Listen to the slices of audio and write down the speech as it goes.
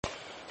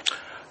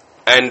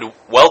And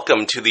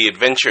welcome to the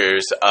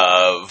adventures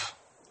of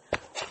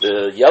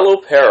the Yellow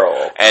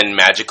Peril and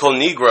Magical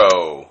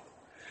Negro.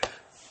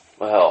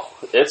 Well,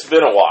 it's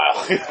been a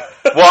while.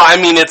 Well, I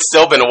mean, it's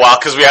still been a while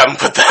because we haven't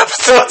put the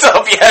episodes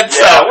up yet.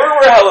 So. Yeah,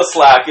 we're hella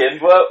slacking,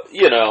 but,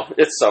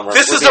 it's summer.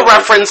 This is a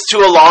reference to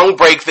a long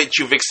break that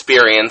you've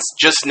experienced.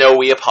 Just know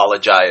we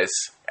apologize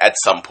at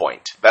some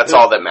point. That's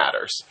all that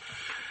matters.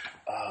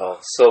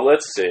 So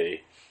let's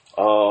see.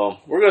 We're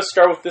going to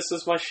start with This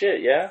Is My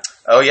Shit, yeah?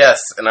 Oh, yes,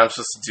 and I'm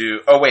supposed to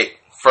do... Oh, wait.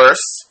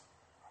 First,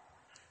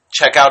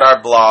 check out our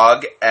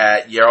blog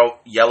at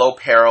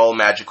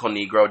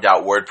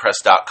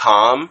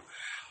yellowperilmagicalnegro.wordpress.com.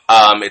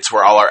 It's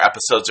where all our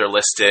episodes are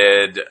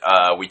listed.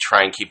 We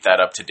try and keep that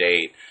up to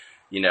date.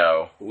 We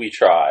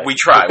try. We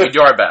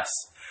do our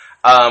best.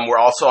 We're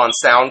also on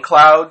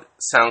SoundCloud,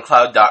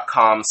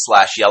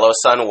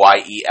 soundcloud.com/yeloson,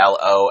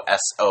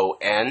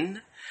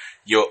 YELOSON.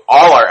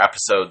 All our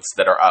episodes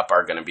that are up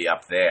are going to be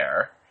up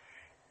there.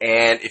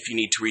 And if you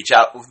need to reach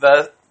out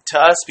to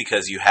us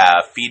because you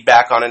have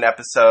feedback on an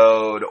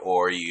episode,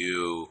 or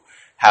you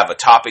have a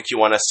topic you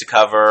want us to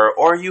cover,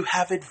 or you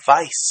have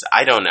advice,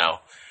 I don't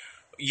know.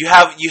 You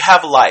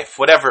have life,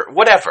 whatever.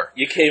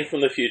 You came from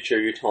the future.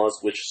 You're telling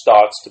us which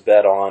stocks to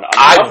bet on.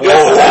 I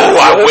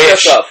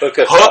wish.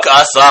 Hook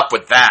us up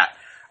with that.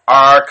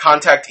 Our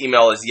contact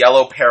email is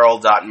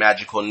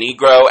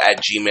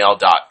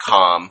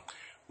yellowperil.magicalnegro@gmail.com.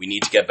 We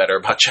need to get better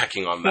about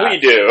checking on that. We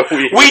do.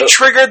 We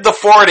triggered the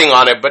forwarding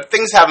on it, but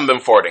things haven't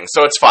been forwarding,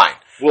 so it's fine.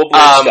 We'll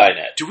blame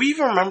Skynet. Do we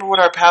even remember what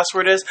our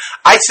password is?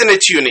 I sent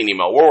it to you in an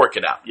email. We'll work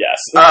it out.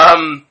 Yes.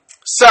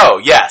 So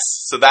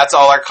that's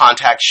all our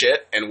contact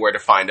shit and where to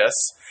find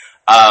us.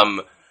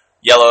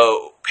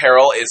 Yellow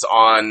Peril is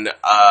on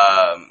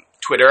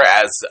Twitter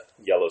as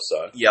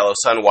Yeloson.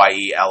 Yeloson,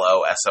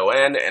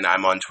 YELOSON, and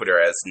I'm on Twitter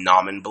as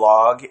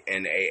Namenblog,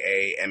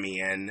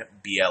 NAAMENBLOG.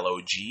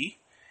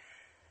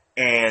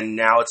 And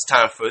now it's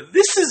time for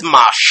This Is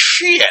My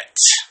Shit.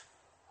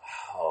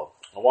 Oh,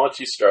 why don't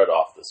you start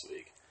off this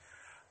week?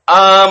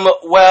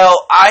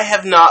 Well, I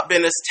have not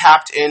been as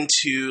tapped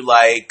into,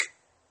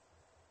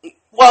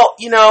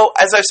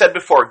 as I've said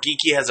before,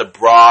 Geeky has a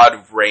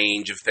broad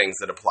range of things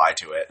that apply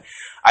to it.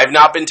 I've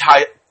not been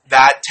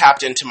that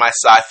tapped into my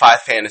sci-fi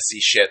fantasy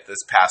shit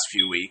this past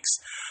few weeks.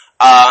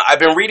 I've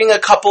been reading a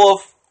couple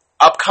of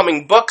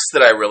upcoming books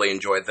that I really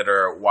enjoyed that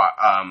are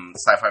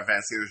sci-fi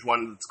fantasy. There's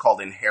one that's called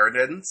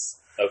Inheritance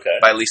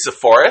by Lisa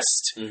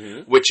Forrest,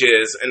 which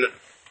is,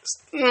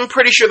 I'm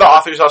pretty sure the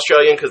author's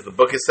Australian because the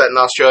book is set in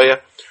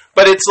Australia.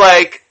 But it's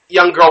like,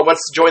 young girl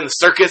wants to join the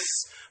circus,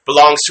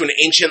 belongs to an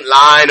ancient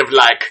line of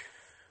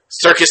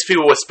circus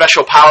people with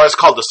special powers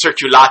called the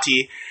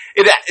Circulati.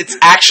 It's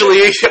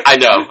actually, I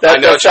know.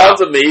 That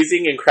sounds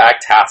amazing and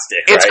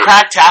cracktastic, It's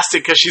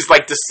cracktastic because she's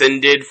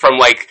descended from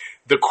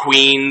the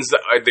queens.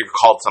 They're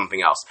called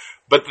something else.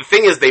 But the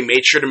thing is, they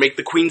made sure to make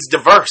the queens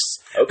diverse.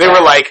 They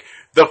were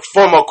the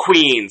former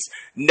queens,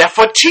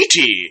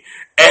 Nefertiti,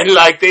 and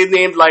they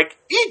named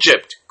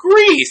Egypt,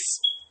 Greece,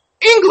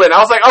 England. I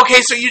was like,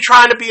 okay, so you're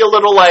trying to be a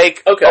little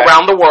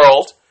around the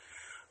world.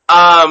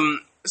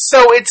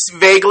 So it's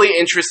vaguely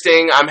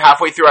interesting. I'm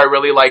halfway through. I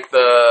really like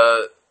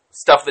the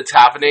stuff that's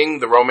happening.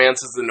 The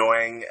romance is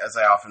annoying, as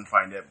I often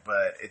find it,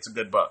 but it's a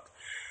good book.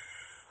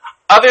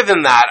 Other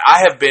than that, I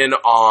have been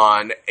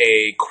on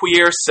a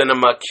queer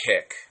cinema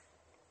kick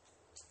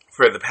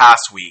for the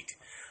past week.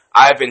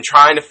 I've been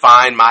trying to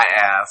find my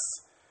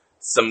ass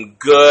some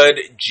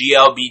good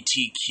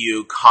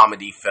GLBTQ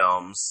comedy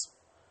films.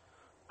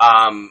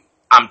 I'm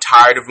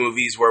tired of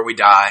movies where we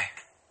die.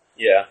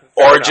 Yeah.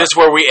 Or just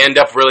where we end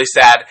up really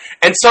sad.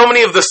 And so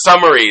many of the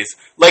summaries,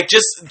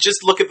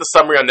 just look at the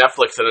summary on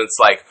Netflix and it's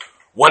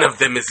one of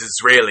them is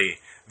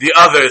Israeli, the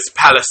other is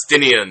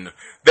Palestinian.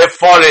 They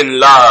fall in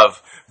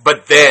love,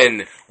 but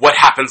then what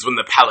happens when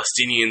the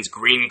Palestinians'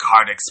 green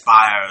card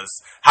expires?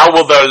 How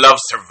will their love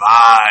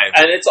survive?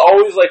 And it's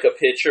always a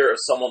picture of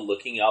someone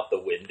looking out the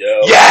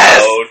window.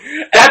 Yes!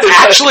 That's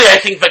actually, I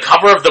think, the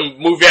cover of the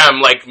movie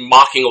I'm,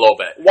 mocking a little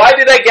bit. Why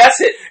did I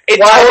guess it?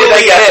 It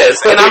totally is.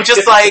 And I'm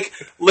just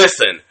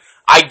listen,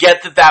 I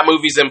get that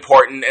movie's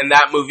important, and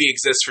that movie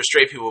exists for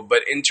straight people,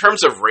 but in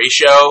terms of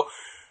ratio,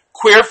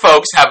 queer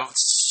folks have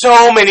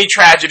so many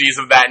tragedies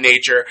of that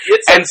nature.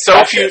 It's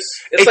few.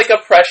 It's a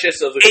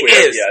precious of the queer.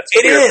 It is. Yeah, it's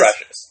queer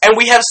precious. And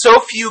we have so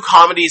few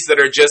comedies that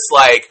are just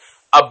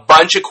a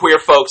bunch of queer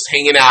folks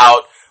hanging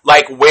out.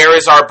 Where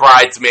is our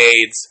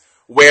Bridesmaids?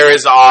 Where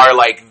is our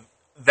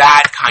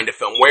that kind of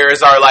film? Where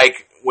is our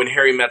When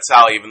Harry Met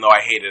Sally? Even though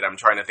I hate it, I'm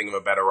trying to think of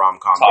a better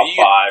rom-com. Top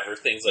 5 or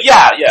things like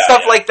that. Yeah,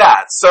 stuff like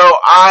that. So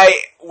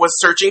I was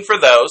searching for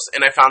those,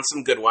 and I found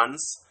some good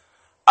ones.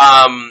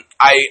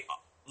 I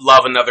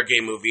love another gay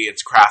movie.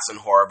 It's crass and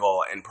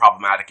horrible and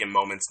problematic in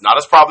moments. Not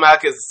as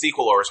problematic as the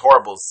sequel or as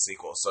horrible as the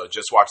sequel, so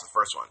just watch the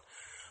first one.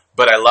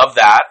 But I love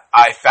that.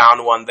 I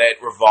found one that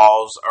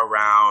revolves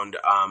around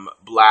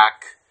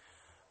black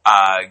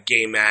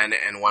gay men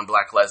and one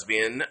black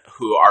lesbian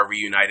who are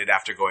reunited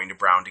after going to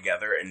Brown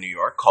together in New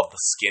York, called The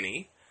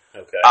Skinny.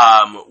 Okay.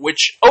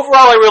 Which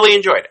overall I really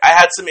enjoyed. I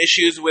had some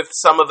issues with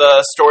some of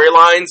the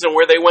storylines and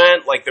where they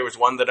went. Like, there was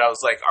one that I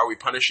was like, are we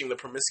punishing the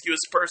promiscuous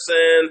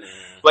person?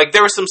 Like,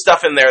 there was some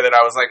stuff in there that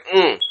I was like,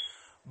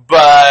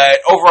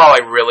 But overall, I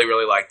really,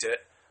 really liked it.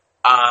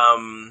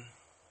 I'm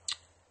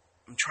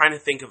trying to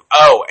think of...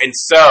 Oh, and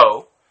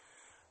so,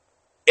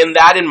 in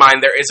that in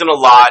mind, there isn't a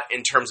lot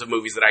in terms of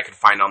movies that I could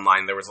find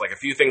online. There was like a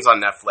few things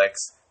on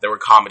Netflix. There were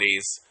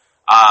comedies.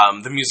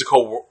 The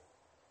musical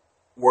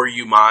Were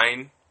You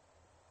Mine?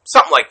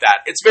 Something like that.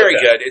 It's very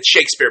good. It's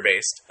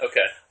Shakespeare-based.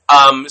 Okay.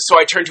 So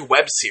I turned to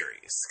web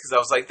series, because I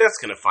was like, that's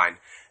going to find...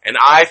 And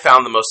I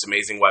found the most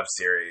amazing web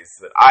series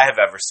that I have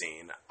ever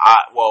seen.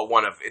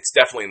 It's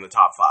definitely in the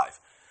top 5.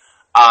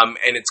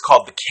 And it's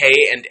called The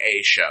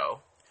K&A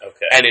Show.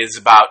 Okay. And it is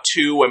about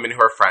 2 women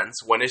who are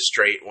friends. One is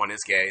straight, one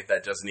is gay.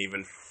 That doesn't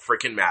even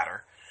freaking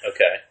matter.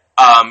 Okay.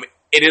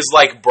 It is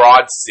like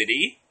Broad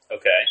City.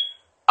 Okay.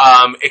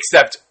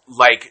 Except,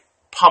 like,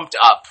 pumped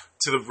up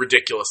to the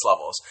ridiculous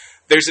levels.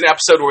 There's an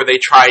episode where they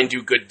try and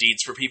do good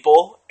deeds for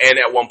people, and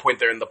at one point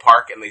they're in the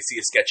park and they see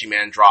a sketchy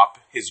man drop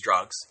his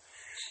drugs.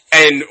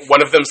 And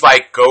one of them's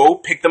like, go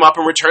pick them up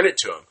and return it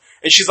to him.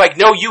 And she's like,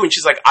 no, you. And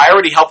she's like, I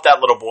already helped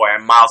that little boy.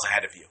 I'm miles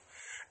ahead of you.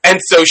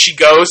 And so she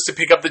goes to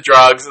pick up the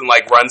drugs and,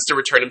 like, runs to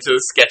return him to the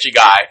sketchy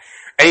guy.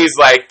 And he's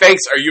like,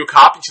 thanks, are you a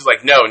cop? And she's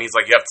like, no. And he's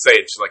like, you have to say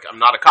it. She's like, I'm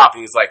not a cop.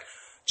 And he's like,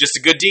 just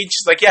a good deed?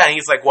 She's like, yeah. And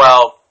he's like,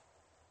 well,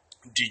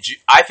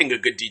 I think a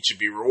good deed should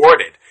be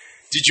rewarded.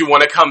 Did you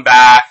want to come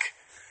back?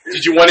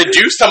 Did you want to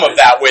do some of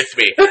that with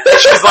me? And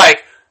she's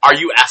like, are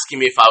you asking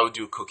me if I would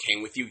do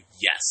cocaine with you?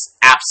 Yes,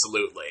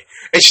 absolutely.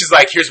 And she's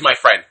like, here's my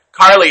friend,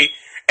 Carly.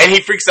 And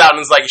he freaks out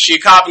and is like, is she a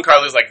cop? And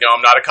Carly's like, no,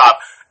 I'm not a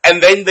cop.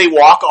 And then they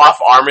walk off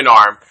arm in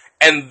arm.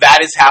 And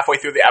that is halfway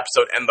through the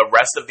episode. And the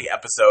rest of the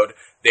episode,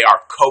 they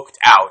are coked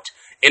out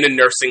in a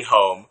nursing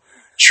home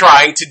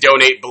trying to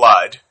donate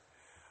blood.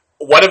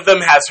 One of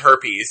them has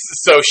herpes.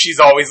 So she's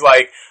always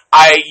like,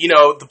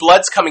 the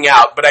blood's coming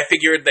out, but I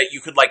figured that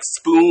you could, like,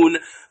 spoon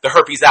the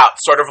herpes out,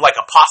 sort of like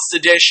a pasta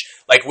dish,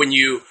 like when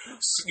you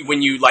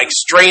like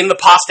strain the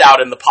pasta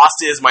out and the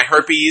pasta is my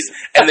herpes,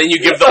 and then you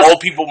give the old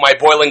people my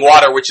boiling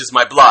water, which is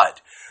my blood.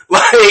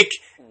 Like,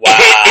 wow.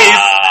 It is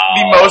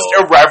the most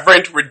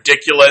irreverent,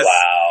 ridiculous.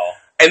 Wow.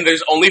 And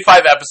there's only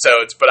 5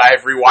 episodes, but I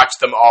have rewatched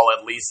them all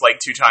at least like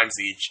 2 times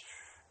each,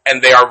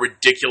 and they are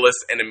ridiculous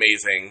and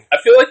amazing. I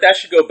feel like that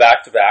should go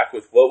back to back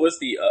with what was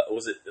the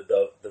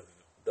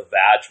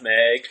Vag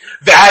Mag?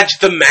 Vag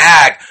the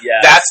Mag.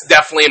 Yes. That's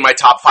definitely in my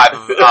top 5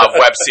 of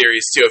web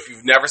series, too. If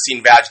you've never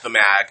seen Vag the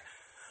Mag,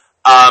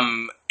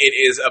 it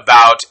is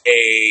about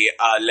a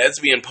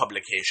lesbian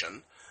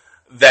publication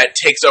that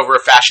takes over a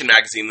fashion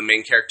magazine. The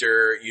main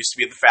character used to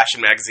be at the fashion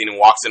magazine and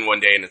walks in one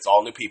day and it's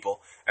all new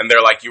people. And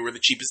they're like, you were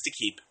the cheapest to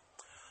keep.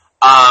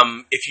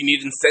 If you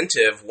need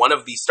incentive, one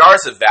of the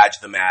stars of Vag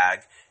the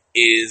Mag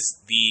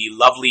is the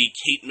lovely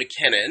Kate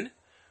McKinnon,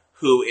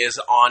 who is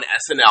on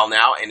SNL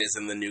now and is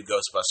in the new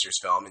Ghostbusters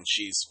film, and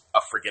she's a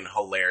freaking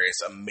hilarious,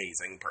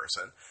 amazing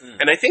person.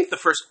 And I think the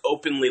first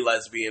openly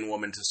lesbian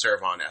woman to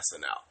serve on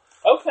SNL.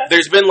 Okay.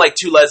 There's been, like,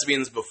 2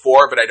 lesbians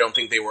before, but I don't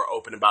think they were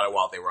open about it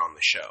while they were on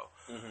the show.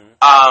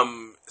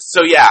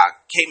 So, yeah,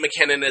 Kate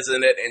McKinnon is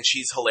in it, and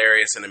she's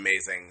hilarious and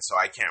amazing, so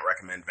I can't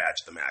recommend Vag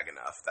the Mag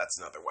enough. That's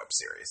another web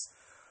series.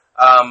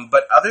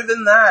 But other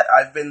than that,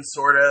 I've been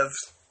sort of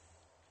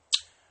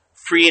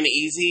free and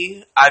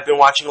easy. I've been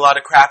watching a lot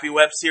of crappy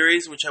web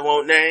series, which I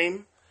won't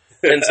name,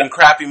 and some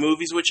crappy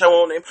movies, which I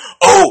won't name.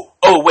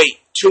 Oh, wait,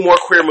 2 more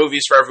queer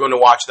movies for everyone to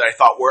watch that I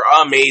thought were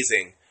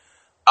amazing.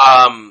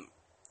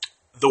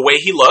 The Way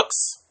He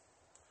Looks,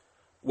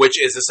 which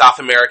is a South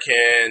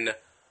American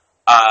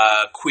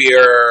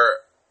queer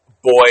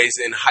boys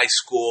in high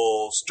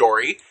school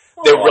story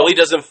that really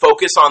doesn't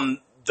focus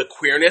on the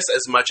queerness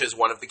as much as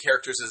one of the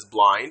characters is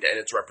blind, and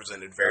it's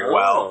represented very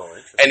well.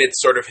 And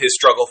it's sort of his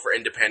struggle for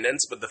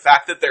independence, but the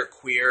fact that they're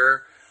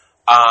queer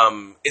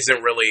doesn't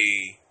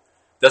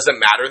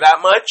matter that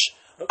much.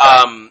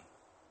 Okay.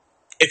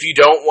 If you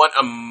don't want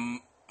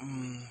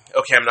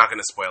okay, I'm not going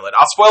to spoil it.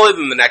 I'll spoil it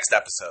in the next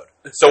episode.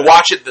 So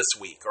watch it this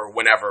week, or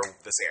whenever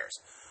this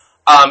airs.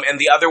 And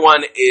the other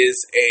one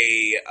is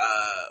a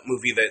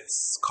movie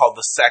that's called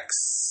The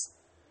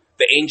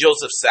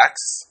Angels of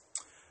Sex,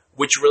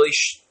 which really,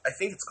 I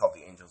think it's called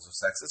The Angels of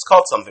Sex. It's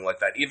called something like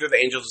that. Either The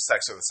Angels of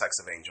Sex or The Sex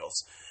of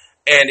Angels.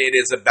 And it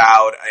is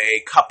about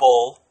a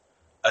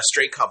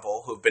straight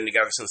couple who've been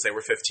together since they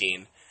were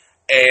 15.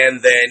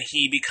 And then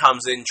he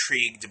becomes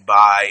intrigued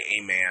by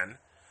a man.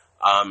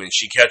 And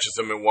she catches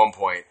him at one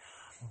point.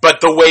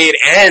 But the way it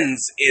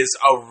ends is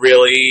a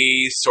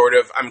really sort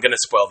of, I'm going to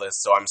spoil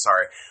this, so I'm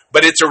sorry.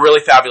 But it's a really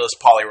fabulous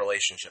poly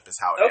relationship is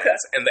how it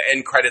ends. And the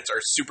end credits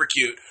are super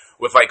cute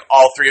with, like,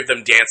 all 3 of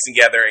them dancing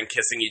together and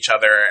kissing each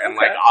other and,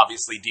 like,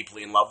 obviously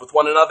deeply in love with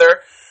one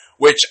another.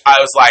 Which I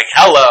was like,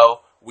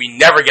 hello, we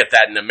never get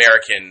that in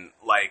American,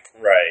 like,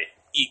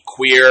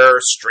 queer,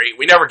 straight.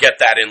 We never get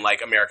that in,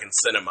 like, American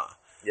cinema.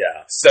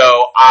 Yeah.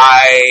 So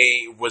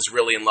I was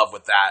really in love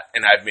with that,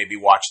 and I've maybe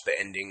watched the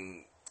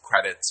ending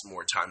credits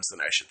more times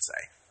than I should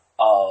say.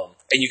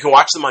 And you can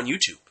watch them on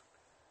YouTube.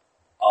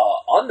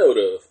 On note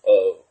of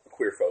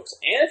queer folks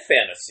and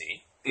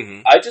fantasy,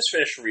 I just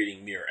finished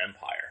reading Mirror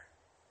Empire.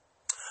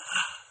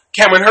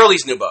 Cameron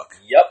Hurley's new book.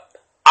 Yep.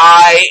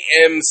 I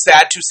am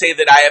sad to say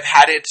that I have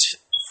had it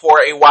for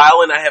a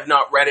while, and I have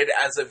not read it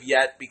as of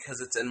yet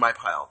because it's in my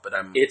pile. But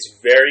It's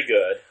very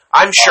good.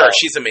 I'm sure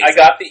she's amazing. I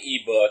got the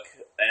ebook,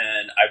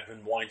 and I've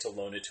been wanting to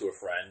loan it to a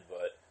friend,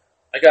 but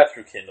I got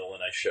through Kindle,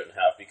 and I shouldn't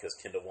have because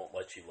Kindle won't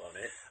let you loan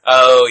it.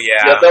 Oh,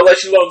 yeah. They'll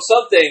let you loan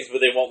some things, but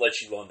they won't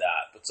let you loan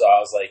that. But so I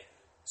was like,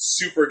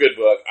 super good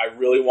book. I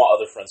really want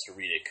other friends to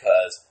read it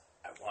because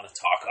I want to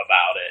talk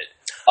about it.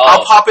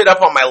 I'll pop it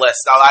up on my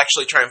list. I'll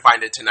actually try and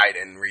find it tonight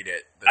and read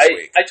it this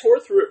week. I tore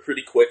through it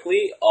pretty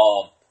quickly.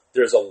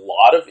 There's a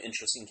lot of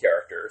interesting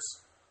characters,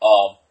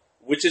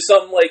 which is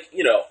something like,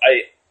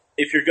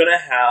 if you're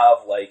gonna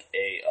have like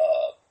a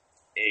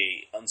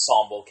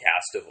ensemble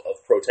cast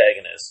of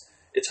protagonists,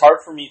 it's hard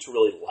for me to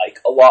really like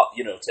a lot,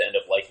 to end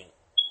up liking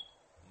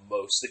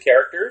most of the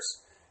characters.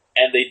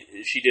 And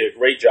she did a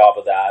great job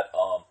of that.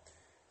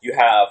 You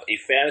have a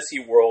fantasy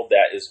world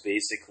that is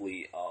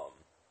basically,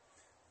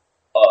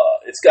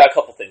 it's got a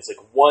couple things.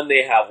 Like, one,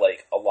 they have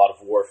like a lot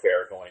of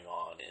warfare going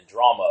on and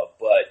drama,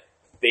 but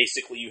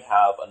basically you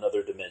have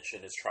another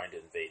dimension is trying to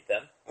invade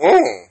them.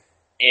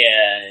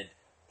 And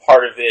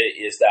part of it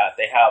is that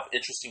they have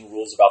interesting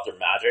rules about their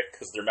magic,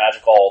 because their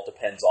magic all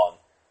depends on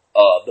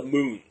the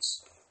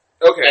moons.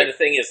 Okay. And the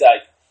thing is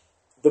that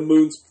the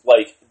moons,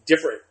 like,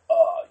 different,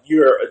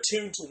 you're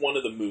attuned to one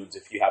of the moons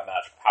if you have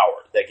magic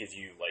power. That gives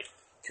you, like,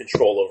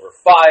 control over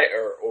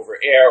fire, or over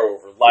air, or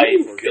over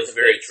life. Or feels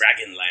very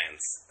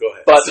Dragonlance. Go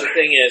ahead. But the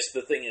thing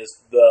is,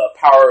 the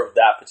power of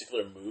that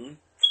particular moon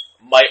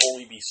might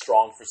only be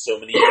strong for so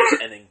many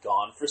years and then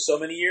gone for so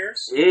many years.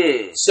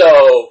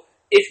 So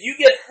if you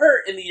get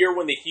hurt in the year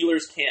when the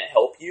healers can't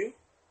help you,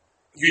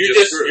 you're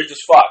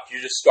just fucked.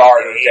 You're just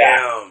scarred or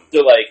dead.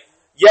 They're like,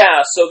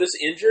 yeah, so this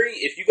injury,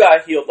 if you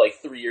got healed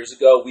like 3 years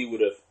ago, we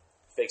would have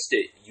fixed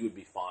it. You would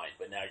be fine.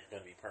 But now you're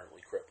going to be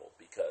permanently crippled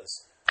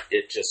because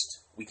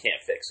we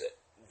can't fix it.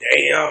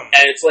 Damn.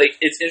 And it's like,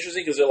 it's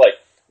interesting because they're like,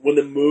 when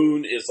the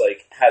moon is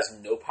like, has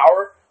no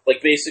power,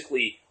 like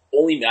basically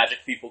only magic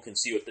people can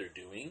see what they're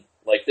doing.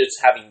 Like, it's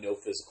having no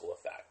physical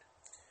effect.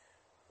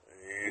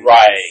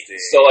 Right.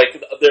 So,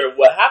 like,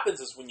 what happens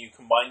is when you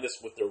combine this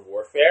with their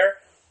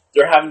warfare,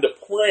 they're having to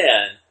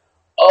plan,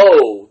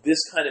 this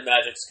kind of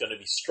magic's going to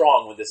be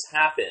strong when this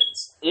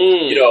happens,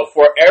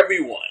 for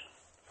everyone.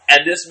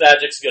 And this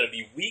magic's going to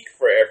be weak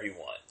for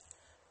everyone.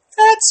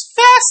 That's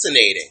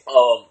fascinating.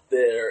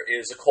 There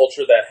is a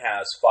culture that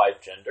has 5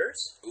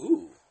 genders.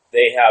 Ooh.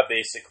 They have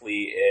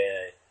basically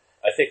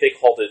I think they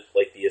called it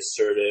like the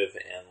assertive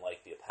and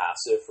like the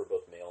passive for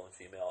both male and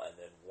female, and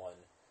then one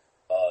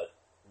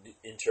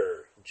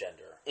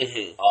intergender.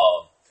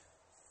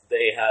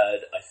 They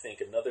had, I think,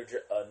 another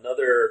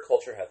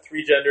culture had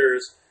 3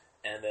 genders,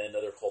 and then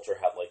another culture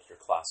had like your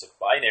classic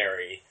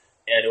binary.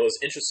 And it was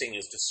interesting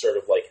is just sort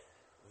of like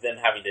them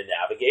having to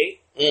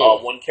navigate.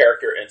 One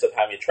character ends up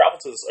having to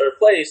travel to this other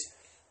place,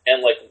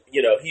 and like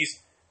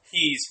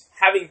he's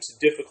having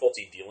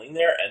difficulty dealing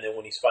there. And then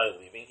when he's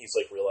finally leaving, he's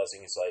like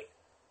realizing he's like,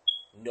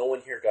 no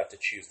one here got to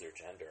choose their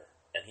gender,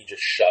 and he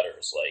just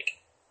shudders, like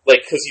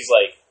because he's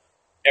like,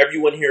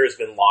 everyone here has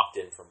been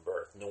locked in from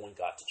birth. No one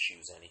got to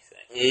choose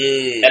anything.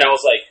 And I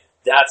was like,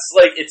 that's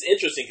like, it's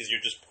interesting because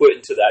you're just put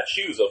into that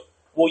shoes of,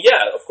 well,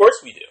 yeah, of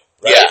course we do,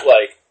 right? Yeah.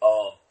 Like,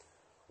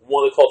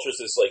 one of the cultures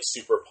is like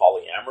super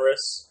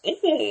polyamorous, and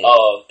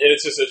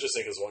it's just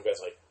interesting because one guy's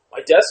like,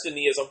 my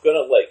destiny is I'm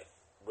gonna like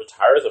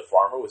retire as a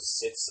farmer with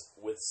six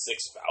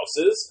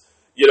spouses.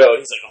 He's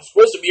like, I'm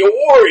supposed to be a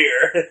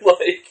warrior.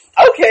 Like,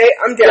 okay,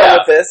 I'm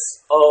down with this.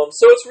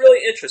 So it's really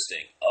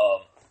interesting.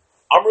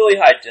 I'm really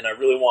hyped, and I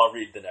really want to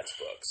read the next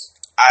books.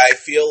 I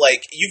feel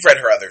like you've read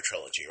her other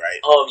trilogy, right?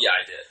 Yeah,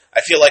 I did.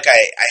 I feel like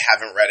I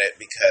haven't read it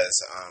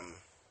because,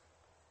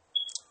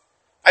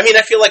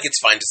 I feel like it's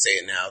fine to say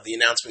it now. The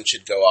announcement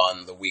should go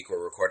on the week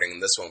we're recording,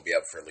 and this won't be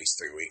up for at least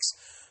 3 weeks.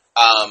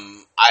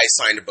 I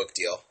signed a book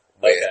deal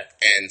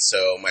and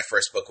so my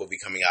first book will be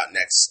coming out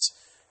next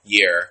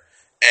year.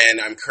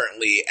 And I'm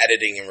currently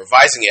editing and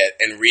revising it,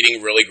 and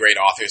reading really great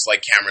authors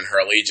like Cameron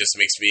Hurley just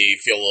makes me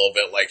feel a little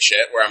bit like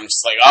shit, where I'm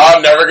just like, I'm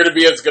never going to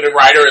be as good a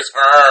writer as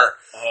her.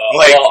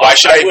 Why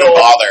should I even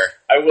bother?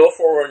 I will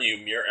forewarn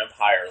you, Mirror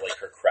Empire, like,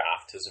 her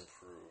craft has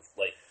improved.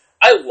 Like,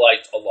 I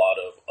liked a lot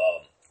of,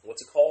 what's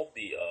it called?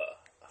 The,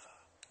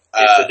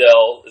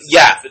 Infidel?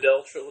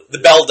 Infidel trilogy? The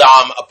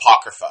Beldam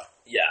Apocrypha.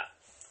 Yeah.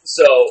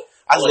 So...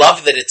 I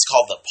love that it's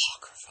called the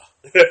Apocrypha.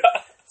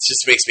 It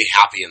just makes me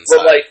happy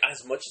inside. But, like,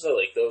 as much as I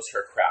like those,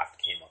 her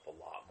craft came up a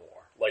lot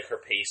more. Like, her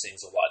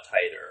pacing's a lot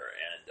tighter,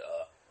 and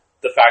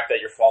the fact that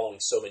you're following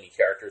so many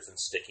characters and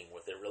sticking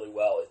with it really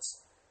well,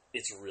 it's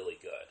really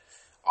good.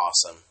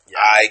 Awesome.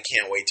 Yeah. I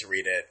can't wait to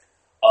read it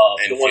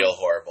and feel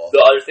horrible.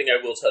 The other thing I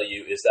will tell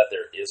you is that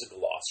there is a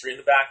glossary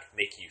in the back.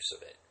 Make use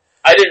of it.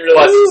 I didn't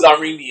realize because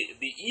I'm reading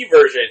the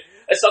e-version.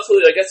 I saw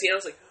something like, I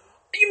was like,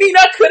 you mean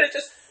I could have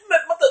just...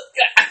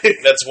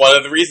 That's one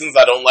of the reasons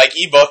I don't like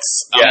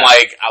ebooks. Yeah.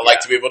 I like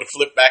to be able to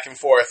flip back and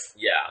forth.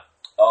 Yeah.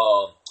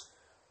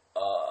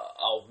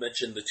 I'll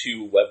mention the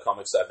two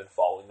webcomics I've been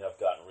following that have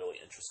gotten really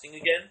interesting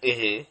again.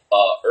 Mm-hmm.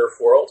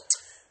 Earthworld.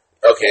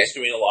 Okay. It's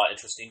doing a lot of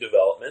interesting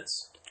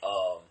developments.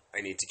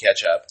 I need to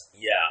catch up.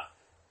 Yeah.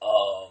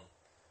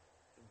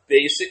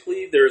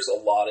 Basically, there's a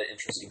lot of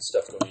interesting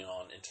stuff going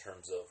on in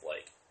terms of,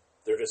 like,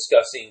 they're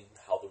discussing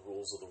how the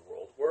rules of the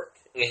world work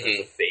in terms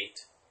of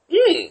fate.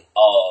 Mm.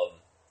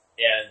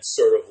 And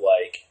sort of,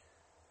 like,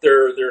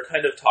 they're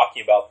kind of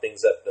talking about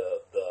things that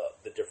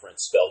the different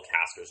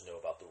spellcasters know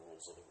about the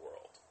rules of the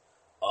world.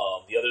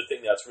 The other thing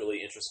that's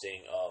really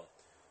interesting,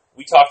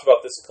 we talked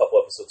about this a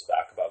couple episodes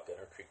back about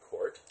Gunner Creek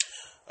Court.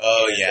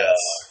 Oh, and, yes.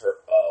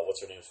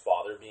 What's her name's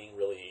father being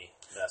really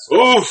messed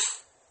up.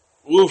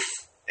 Oof.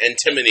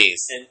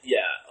 Antimonies. And,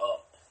 yeah,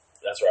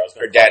 that's where I was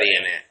going Her daddy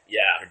in it.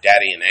 Yeah. Her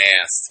daddy an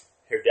ass.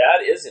 Her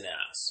dad is an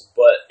ass,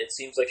 but it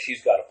seems like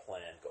she's got a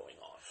plan going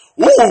on.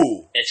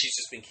 Ooh! And she's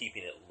just been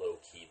keeping it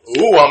low-key.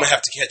 Ooh, I'm going to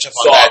have to catch up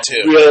on that,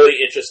 too. I'm really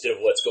interested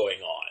in what's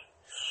going on.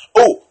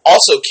 Oh,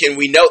 also, can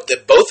we note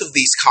that both of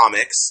these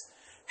comics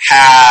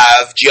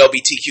have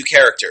GLBTQ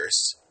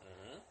characters?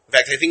 Mm-hmm. In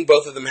fact, I think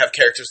both of them have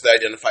characters that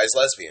identify as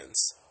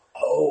lesbians.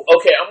 Oh,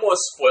 okay, I'm going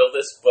to spoil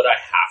this, but I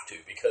have to,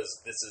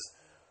 because this is...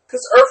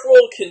 Because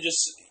Earthworld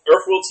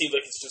seems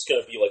like it's just going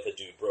to be like a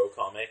dude bro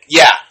comic.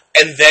 Yeah,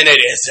 and then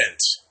it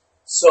isn't.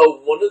 So,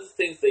 one of the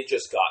things they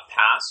just got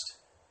past,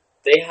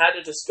 they had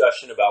a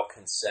discussion about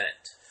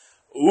consent.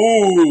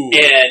 Ooh.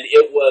 And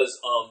it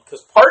was,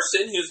 because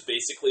Parson, who's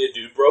basically a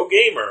dude bro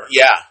gamer.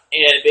 Yeah.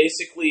 And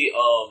basically,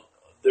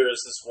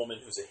 there's this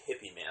woman who's a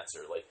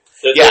hippie-mancer. Like,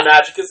 their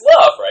magic is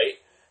love, right?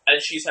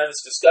 And she's having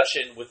this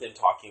discussion with him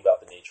talking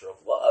about the nature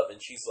of love. And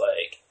she's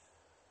like,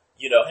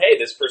 you know, hey,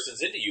 this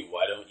person's into you.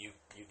 Why don't you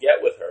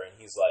get with her? And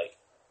he's like,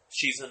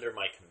 she's under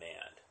my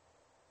command.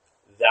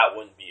 That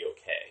wouldn't be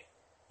okay.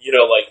 You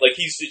know, like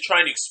he's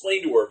trying to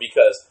explain to her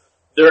because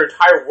their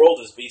entire world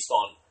is based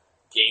on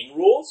game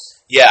rules.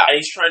 Yeah. And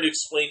he's trying to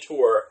explain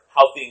to her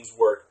how things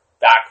work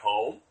back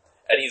home.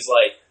 And he's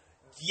like,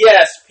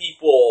 yes,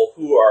 people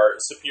who are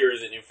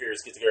superiors and inferiors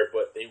get together,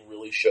 but they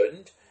really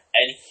shouldn't.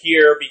 And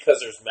here,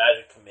 because there's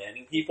magic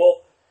commanding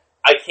people,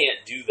 I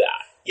can't do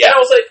that. Yeah. And I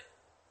was like,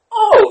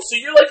 oh, so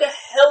you're like a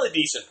hella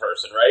decent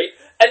person, right?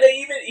 And then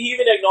he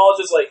even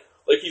acknowledges, like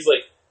he's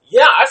like,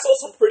 yeah, I saw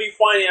some pretty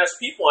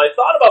fine-ass people, and I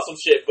thought about some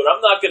shit, but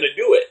I'm not going to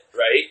do it,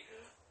 right?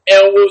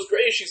 And what was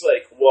great is she's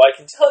like, well, I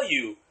can tell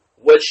you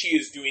what she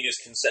is doing is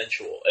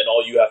consensual, and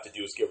all you have to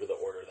do is give her the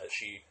order that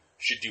she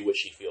should do what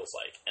she feels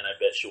like, and I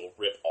bet she will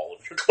rip all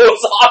of your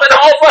clothes off, and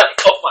I was like,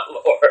 oh my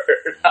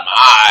lord.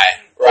 My.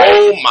 Right?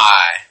 Oh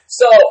my.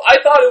 So,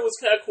 I thought it was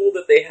kind of cool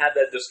that they had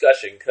that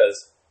discussion,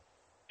 because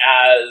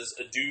as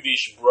a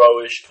dudish,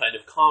 bro-ish kind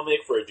of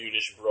comic for a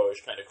dudish,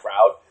 bro-ish kind of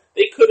crowd,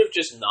 they could have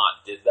just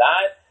not did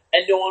that,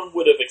 and no one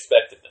would have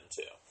expected them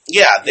to.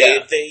 Yeah, they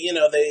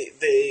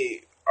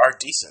are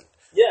decent.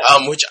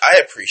 Yeah. Which I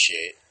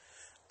appreciate.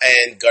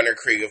 And Gunner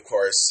Krieg, of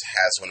course,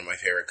 has one of my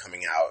favorite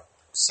coming out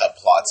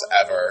subplots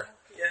ever.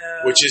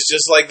 Yeah. Which is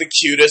just like the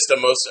cutest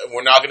and most...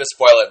 We're not going to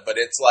spoil it, but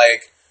it's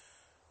like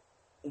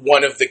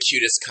one of the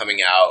cutest coming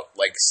out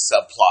like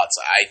subplots,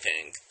 I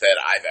think, that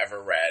I've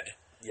ever read.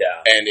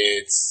 Yeah. And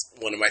it's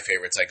one of my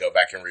favorites. I go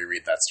back and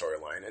reread that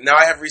storyline. And now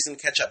I have reason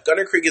to catch up.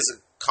 Gunner Krieg is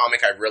a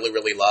comic I really,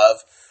 really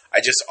love. I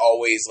just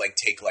always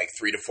take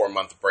 3 to 4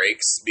 month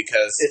breaks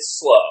because... It's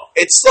slow.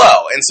 It's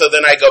slow. And so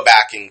then I go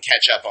back and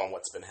catch up on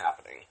what's been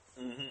happening.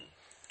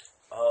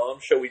 Mm-hmm.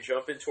 Shall we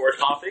jump into our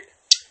topic?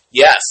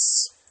 Yes.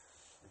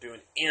 We're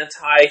doing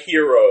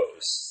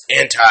anti-heroes.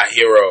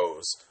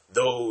 Anti-heroes.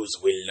 Those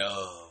we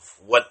love.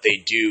 What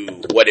they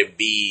do. What it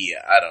be.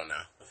 I don't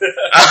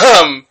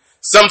know.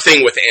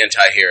 Something with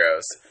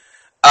anti-heroes.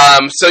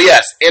 So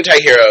yes,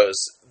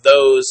 anti-heroes.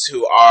 Those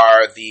who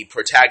are the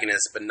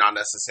protagonists, but not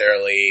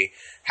necessarily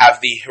have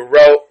the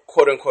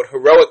quote-unquote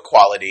heroic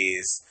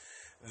qualities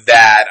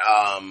that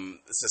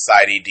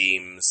society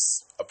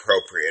deems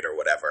appropriate or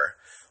whatever.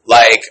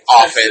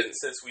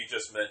 Since we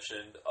just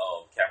mentioned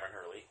Cameron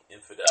Hurley,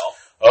 Infidel.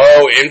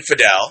 Oh,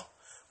 Infidel.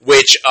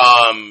 Which,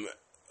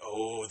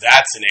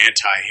 that's an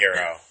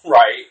anti-hero.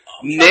 Right.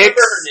 Nyx.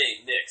 Remember her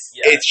name, Nyx.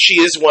 Yeah. She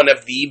is one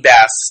of the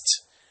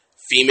best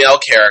female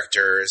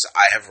characters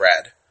I have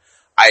read.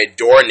 I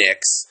adore Nyx.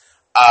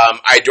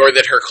 I adore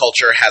that her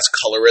culture has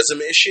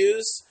colorism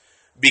issues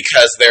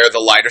because they're the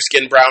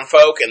lighter-skinned brown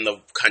folk, and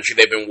the country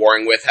they've been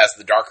warring with has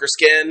the darker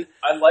skin.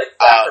 I like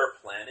that her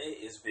planet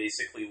is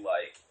basically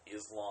like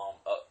Islam,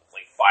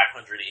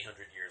 500,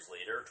 800 years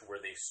later, to where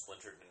they've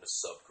splintered into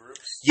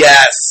subgroups.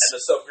 Yes. And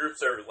the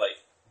subgroups are,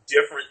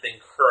 different than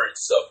current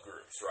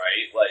subgroups,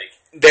 right?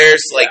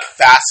 There's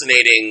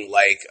fascinating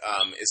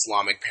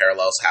Islamic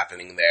parallels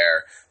happening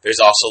there. There's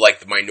also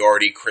the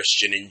minority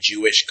Christian and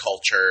Jewish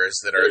cultures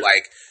that are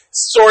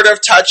sort of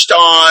touched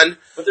on.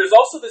 But there's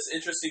also this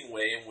interesting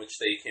way in which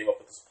they came up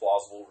with this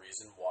plausible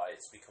reason why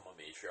it's become a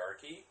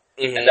matriarchy.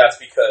 Mm-hmm. And that's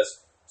because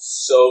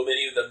so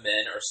many of the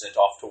men are sent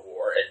off to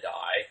war and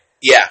die.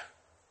 Yeah.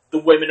 The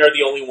women are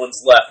the only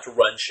ones left to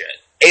run shit.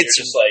 It's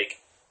just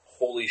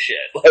holy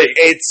shit.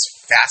 It's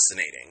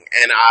fascinating,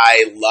 and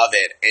I love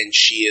it, and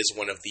she is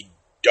one of the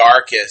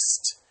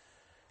darkest.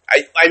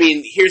 I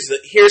mean,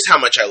 here's how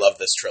much I love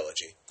this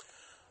trilogy.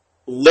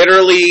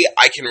 Literally,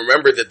 I can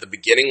remember that the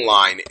beginning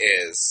line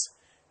is,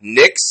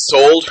 Nyx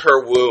sold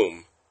her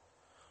womb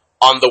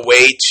on the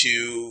way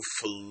to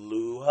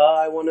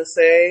Fallujah, I want to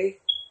say.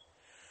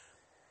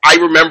 I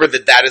remember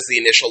that is the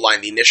initial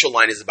line. The initial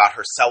line is about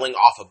her selling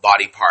off a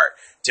body part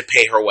to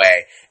pay her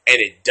way, and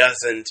it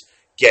doesn't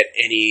get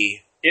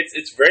any...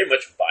 It's very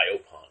much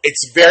biopunk.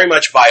 It's very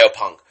much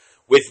biopunk,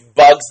 with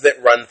bugs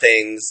that run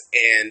things,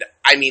 and,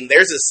 I mean,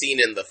 there's a scene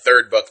in the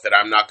third book that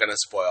I'm not going to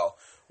spoil,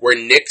 where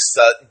Nyx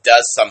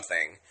does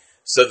something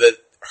so that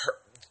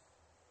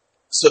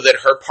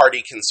her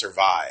party can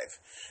survive.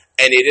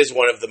 And it is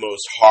one of the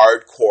most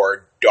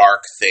hardcore,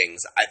 dark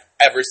things I've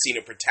ever seen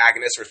a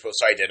protagonist we're supposed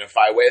to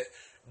identify with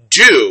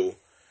do,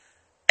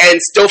 and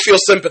still feel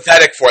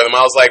sympathetic for them.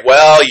 I was like,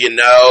 well,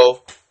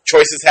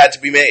 choices had to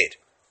be made.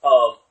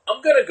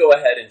 I'm going to go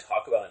ahead and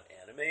talk about an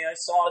anime I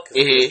saw, because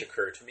it just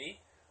occurred to me.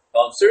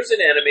 So there's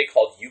an anime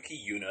called Yuki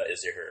Yuna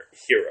is Your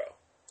Hero.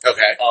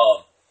 Okay.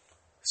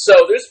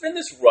 So there's been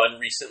this run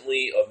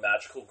recently of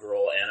magical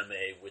girl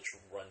anime which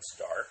runs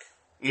dark.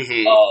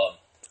 Mm-hmm.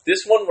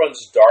 This one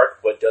runs dark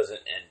but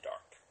doesn't end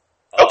dark.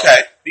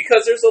 Okay.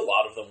 Because there's a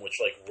lot of them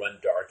which run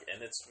dark,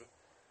 and it's...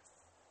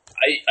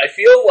 I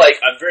feel like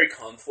I'm very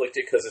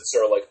conflicted because it's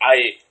sort of like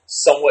I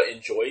somewhat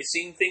enjoy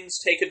seeing things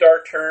take a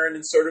dark turn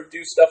and sort of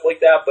do stuff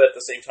like that, but at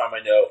the same time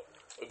I know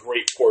a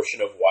great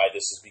portion of why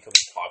this has become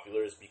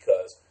popular is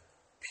because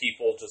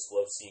people just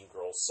love seeing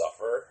girls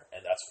suffer,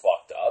 and that's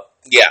fucked up.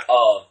 Yeah.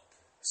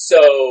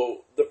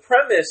 So the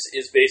premise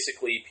is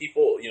basically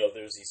people,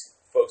 there's these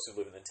folks who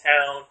live in the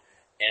town,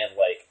 and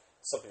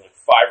something like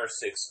 5 or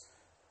 6,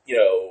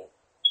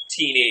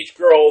 teenage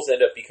girls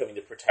end up becoming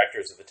the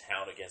protectors of the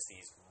town against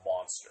these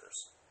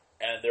monsters.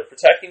 And they're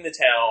protecting the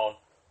town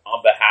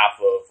on behalf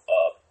of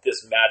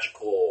this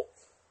magical,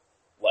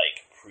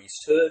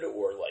 priesthood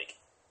or,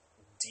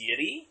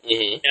 deity.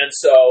 Mm-hmm. And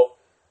so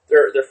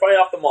they're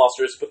fighting off the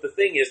monsters, but the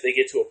thing is they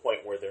get to a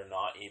point where they're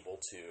not able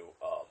to,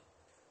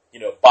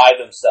 by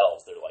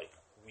themselves. They're like,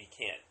 we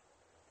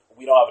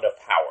don't have enough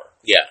power.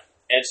 Yeah.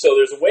 And so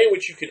there's a way in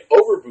which you can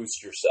overboost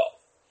yourself.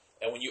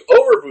 And when you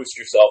overboost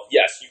yourself,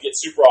 yes, you get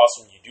super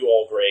awesome, you do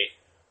all great,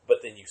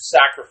 but then you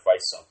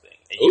sacrifice something,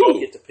 and you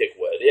don't get to pick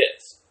what it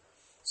is.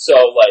 So,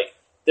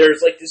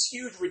 there's, this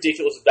huge,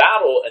 ridiculous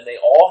battle, and they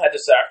all had to,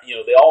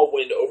 they all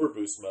went into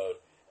overboost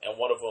mode, and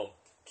one of them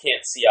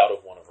can't see out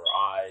of one of her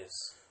eyes.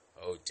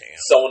 Oh, damn.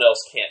 Someone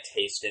else can't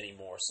taste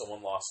anymore.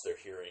 Someone lost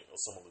their hearing, or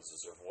someone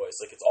loses their voice.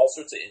 It's all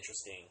sorts of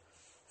interesting,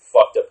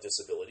 fucked up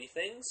disability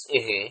things.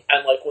 Mm-hmm.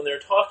 And, when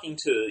they're talking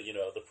to,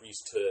 the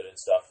priesthood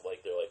and stuff,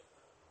 they're like,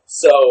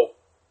 so,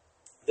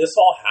 this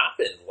all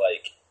happened,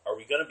 are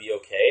we going to be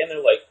okay? And they're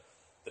like,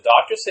 the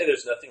doctors say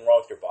there's nothing wrong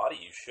with your body,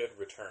 you should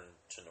return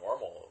to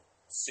normal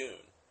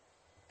soon.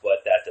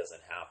 But that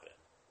doesn't happen.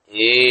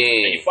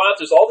 And you find out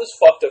there's all this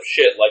fucked up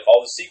shit, all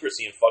the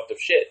secrecy and fucked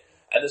up shit.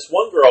 And this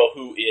one girl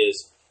who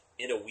is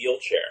in a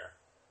wheelchair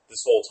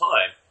this whole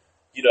time,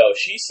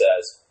 she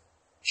says,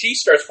 she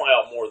starts finding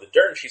out more of the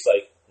dirt, and she's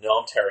like, no,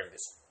 I'm tearing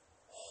this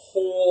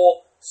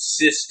whole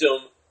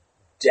system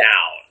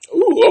down.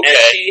 Ooh, okay. And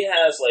she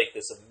has,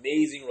 this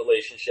amazing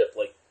relationship.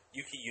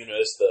 Yuki Yuna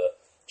is the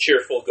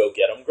cheerful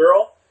go-get-em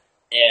girl,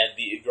 and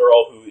the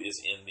girl who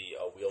is in the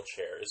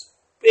wheelchair is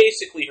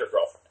basically her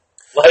girlfriend.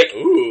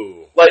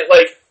 Ooh.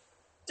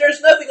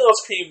 There's nothing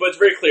else creepy, but it's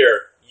very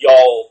clear,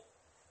 y'all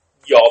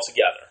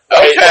together.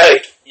 Right?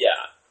 Okay.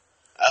 Yeah.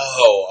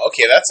 Oh,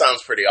 okay, that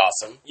sounds pretty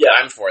awesome. Yeah.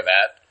 I'm for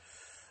that.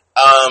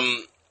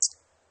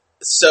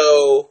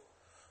 So,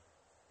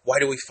 why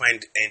do we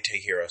find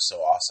anti-heroes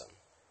so awesome?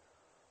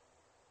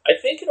 I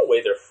think in a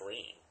way they're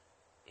freeing.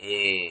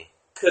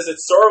 Because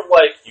it's sort of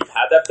like, you've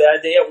had that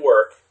bad day at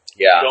work,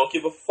 you don't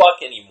give a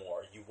fuck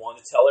anymore, you want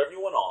to tell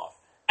everyone off,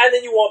 and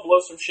then you want to blow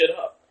some shit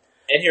up.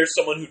 And here's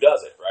someone who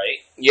does it,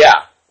 right?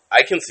 Yeah,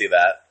 I can see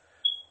that.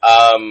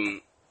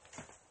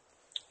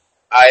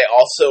 I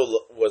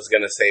also was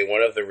going to say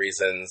one of the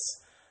reasons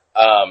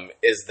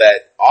is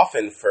that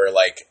often for,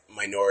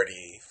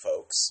 minority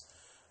folks,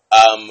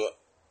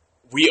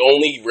 we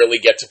only really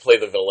get to play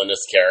the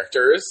villainous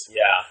characters.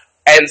 Yeah.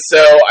 And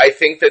so I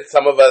think that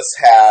some of us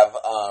have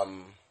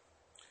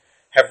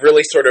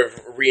really sort of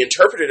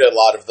reinterpreted a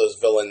lot of those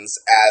villains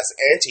as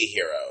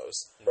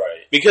anti-heroes.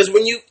 Right. Because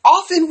when you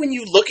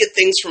look at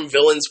things from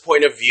villains'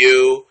 point of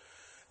view,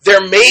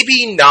 they're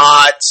maybe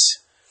not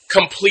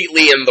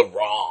completely in the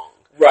wrong.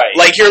 Right.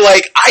 You're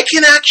like, I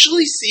can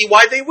actually see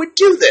why they would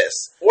do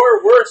this.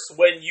 Or worse,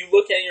 when you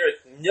look at it, you're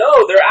like,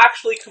 no, they're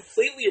actually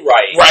completely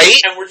right. Right.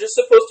 And we're just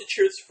supposed to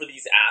cheer for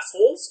these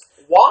assholes?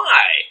 Why?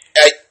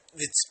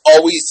 It's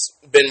always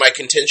been my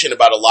contention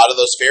about a lot of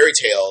those fairy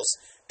tales,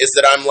 is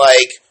that I'm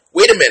like,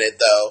 wait a minute,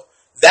 though.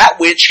 That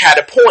witch had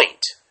a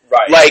point.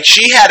 Right.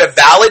 She had a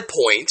valid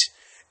point,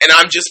 and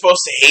I'm just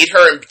supposed to hate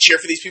her and cheer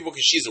for these people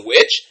because she's a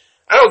witch?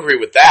 I don't agree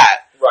with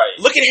that. Right.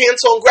 Look at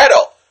Hansel and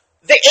Gretel.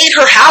 They ate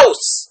her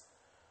house.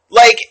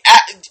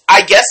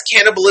 I guess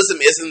cannibalism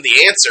isn't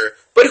the answer,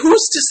 But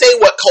who's to say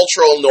what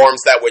cultural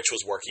norms that witch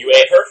was working You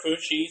ate her food,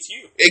 she eats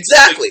you.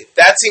 Exactly.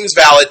 That seems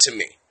valid to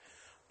me.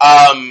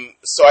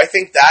 So I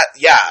think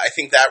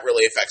that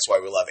really affects why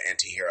we love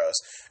anti-heroes.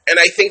 And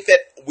I think that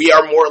we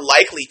are more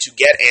likely to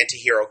get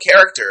anti-hero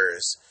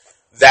characters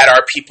that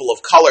are people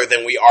of color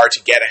than we are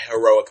to get a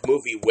heroic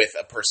movie with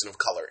a person of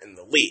color in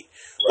the lead.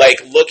 Right.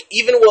 Like, look,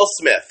 even Will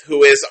Smith,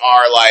 who is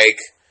our, like,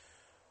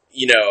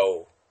 you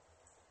know,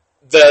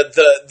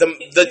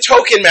 the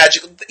token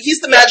magical, he's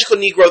the magical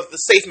Negro, the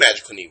safe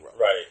magical Negro.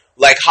 Right.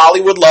 Like,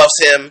 Hollywood loves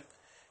him.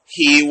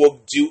 He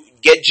will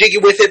get jiggy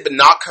with it, but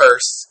not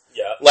curse.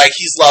 Yeah. Like,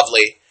 he's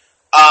lovely.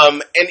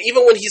 And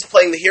even when he's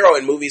playing the hero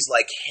in movies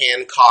like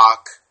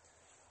Hancock,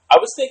 I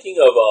was thinking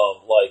of,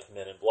 like,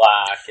 Men in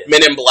Black.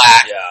 Men in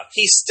Black. Yeah.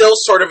 He's still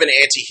sort of an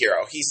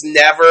anti-hero. He's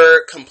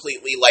never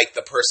completely, like,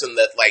 the person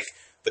that, like,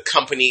 the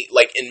company,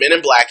 like, in Men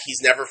in Black, he's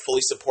never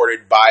fully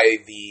supported by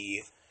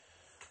the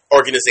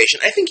organization.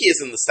 I think he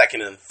is in the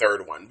second and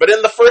third one. But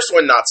in the first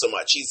one, not so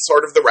much. He's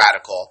sort of the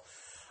radical.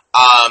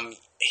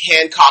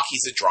 Hancock,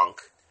 he's a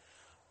drunk.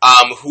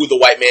 Who the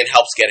white man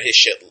helps get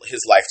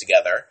his life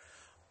together.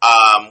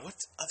 What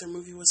other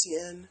movie was he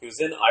in? He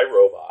was in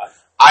iRobot.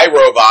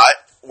 iRobot,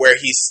 where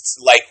he's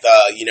like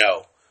the, you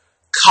know,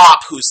 cop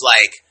who's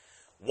like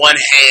one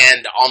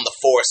hand on the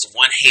force,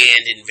 one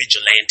hand in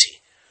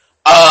vigilante.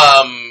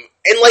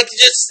 And like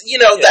just, you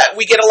know, that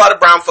we get a lot of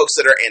brown folks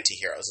that are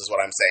anti-heroes is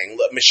what I'm saying.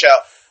 Look,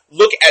 Michelle,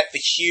 look at the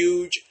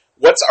huge,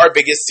 what's our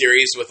biggest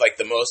series with like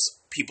the most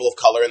people of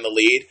color in the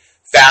lead?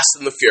 Fast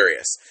and the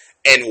Furious.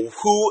 And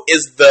who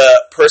is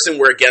the person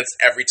we're against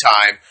every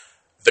time?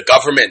 The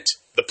government,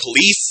 the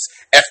police,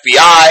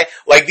 FBI.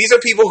 Like, these are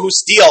people who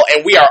steal,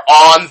 and we are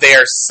on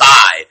their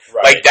side.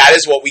 Right. Like, that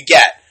is what we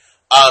get.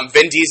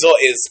 Vin Diesel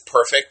is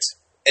perfect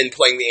in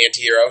playing the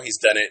anti-hero. He's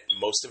done it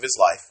most of his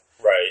life.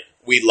 Right.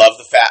 We love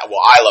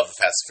I love the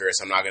Fast and Furious.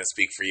 I'm not going to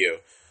speak for you.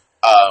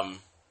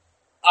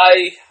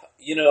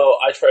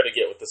 I try to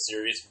get with the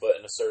series, but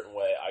in a certain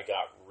way, I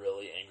got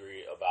really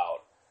angry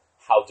about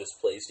how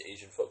displaced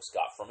Asian folks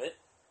got from it.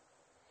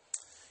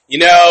 You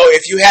know,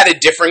 if you had a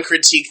different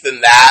critique than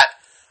that,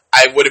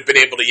 I would have been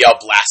able to yell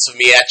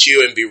blasphemy at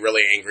you and be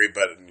really angry,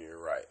 but you're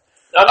right.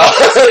 I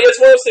mean, it's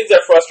one of those things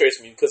that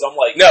frustrates me, because I'm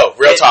like, no,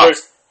 real talk.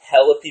 There's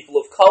hella people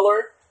of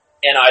color,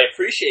 and I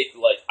appreciate,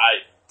 like,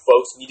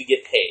 folks need to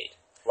get paid,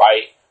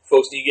 right?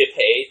 Folks need to get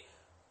paid.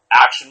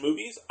 Action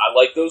movies, I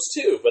like those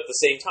too, but at the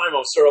same time,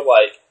 I'm sort of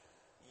like,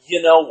 you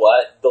know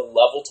what? The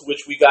level to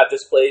which we got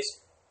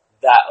displaced,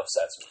 that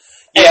upsets me.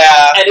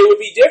 And it would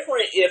be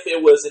different if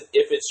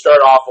it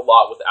started off a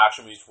lot with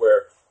action movies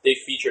where they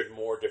featured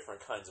more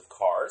different kinds of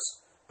cars.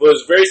 But it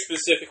was very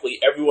specifically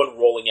everyone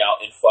rolling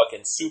out in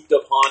fucking souped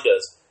up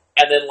Hondas,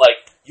 and then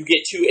like you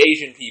get two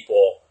Asian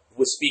people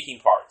with speaking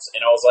parts,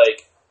 and I was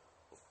like,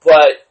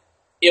 but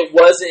it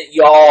wasn't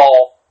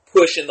y'all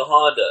pushing the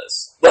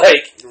Hondas.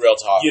 Like, real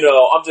talk. You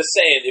know, I'm just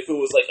saying, if it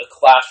was like a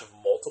clash of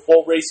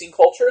multiple racing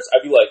cultures,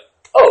 I'd be like,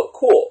 oh,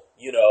 cool.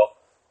 You know,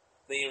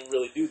 they didn't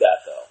really do that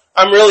though.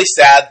 I'm really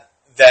sad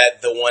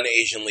that the one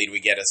Asian lead we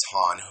get is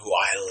Han, who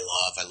I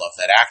love. I love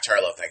that actor.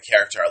 I love that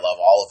character. I love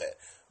all of it.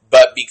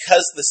 But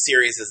because the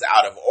series is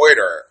out of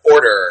order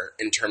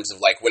in terms of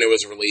like when it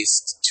was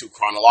released to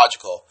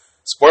chronological,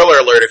 spoiler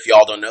alert if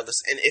y'all don't know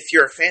this, and if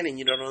you're a fan and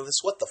you don't know this,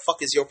 what the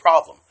fuck is your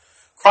problem?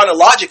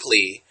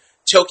 Chronologically,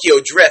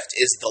 Tokyo Drift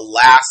is the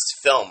last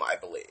film, I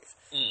believe.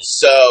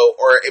 So,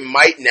 or it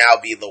might now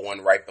be the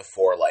one right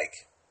before, like,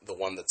 the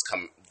one that's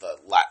the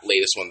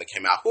latest one that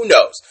came out. Who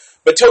knows?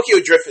 But Tokyo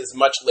Drift is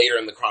much later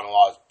in the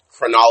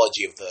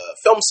chronology of the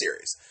film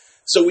series.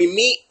 So we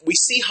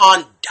see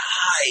Han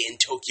die in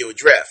Tokyo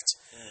Drift.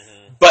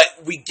 Mm-hmm. But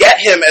we get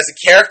him as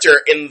a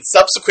character in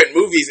subsequent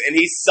movies, and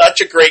he's such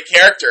a great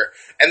character.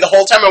 And the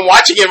whole time I'm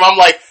watching him, I'm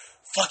like,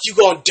 fuck, you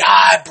gonna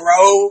die,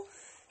 bro.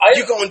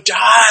 You gonna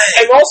die.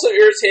 I'm also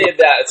irritated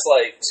that it's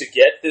like, to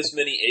get this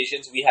many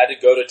Asians, we had to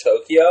go to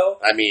Tokyo.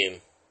 I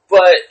mean...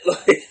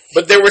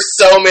 But there were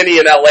so many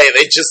in LA,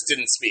 they just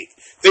didn't speak.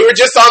 They were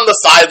just on the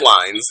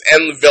sidelines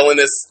and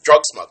villainous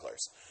drug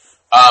smugglers.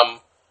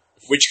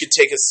 Which could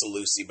take us to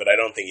Lucy, but I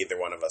don't think either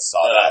one of us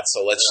saw that.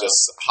 So let's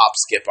just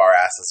skip our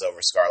asses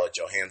over Scarlett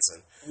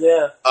Johansson.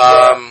 Yeah.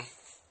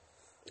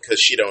 Because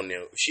she don't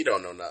know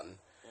nothing.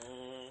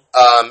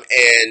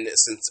 And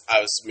since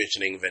I was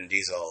mentioning Vin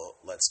Diesel,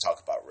 let's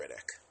talk about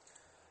Riddick.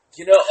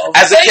 You know,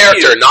 as a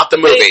character, not the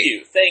movie. Thank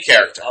you.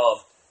 Character.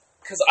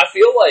 Because I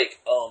feel like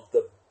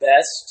the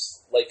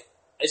best, like,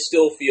 I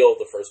still feel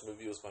the first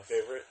movie was my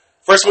favorite.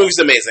 First movie's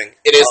amazing.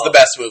 It is the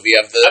best movie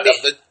of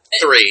the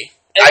three.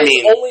 And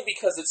it's only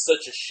because it's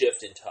such a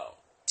shift in tone.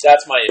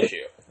 That's my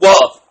issue.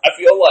 Well, I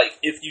feel like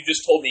if you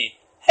just told me,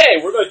 hey,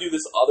 we're going to do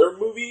this other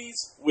movies,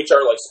 which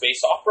are like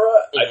space opera,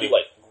 I'd be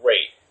like,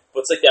 great.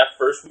 But it's like that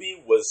first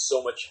movie was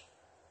so much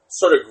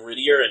sort of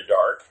grittier and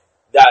dark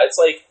that it's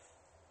like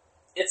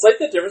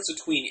the difference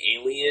between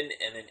Alien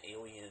and an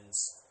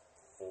Aliens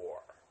 4.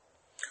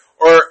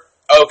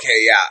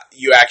 Okay, yeah.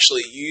 You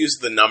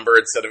used the number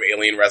instead of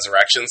Alien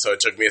Resurrection, so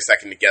it took me a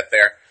second to get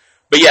there.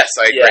 But yes,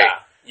 I agree.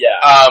 Yeah.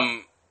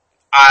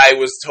 I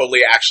was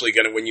totally actually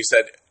going to, when you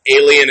said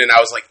Alien, and I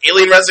was like,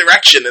 Alien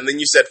Resurrection, and then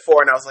you said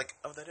 4, and I was like,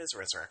 oh, that is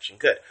Resurrection.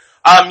 Good.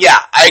 Yeah,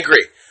 I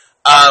agree.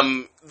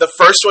 The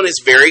first one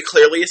is very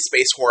clearly a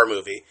space horror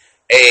movie.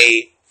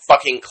 A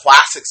fucking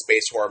classic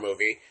space horror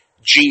movie.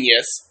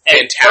 Genius.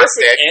 Fantastic.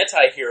 Perfect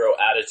anti-hero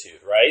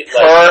attitude, right?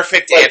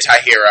 Perfect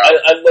anti-hero.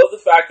 I love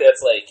the fact that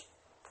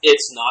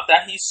it's not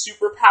that he's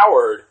super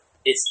powered,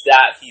 it's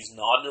that he's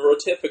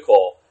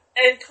non-neurotypical,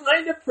 and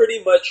kind of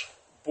pretty much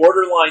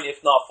borderline,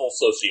 if not full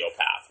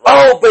sociopath.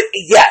 Right? Oh, but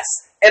yes.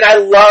 And I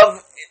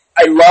love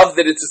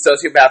that it's a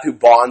sociopath who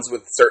bonds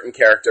with certain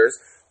characters.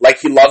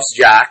 Like, he loves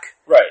Jack.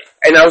 Right.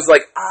 And I was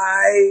like,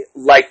 I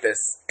like this.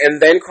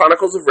 And then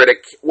Chronicles of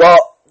Riddick,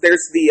 well,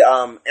 there's the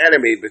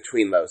anime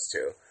between those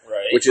two.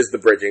 Right. Which is The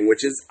Bridging,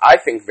 which is, I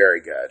think, very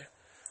good.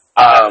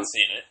 I haven't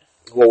seen it.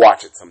 We'll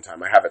watch it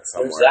sometime. I have it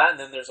somewhere. There's that, and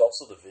then there's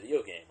also the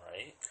video game,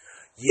 right?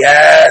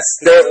 Yes!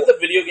 Isn't the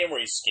video game where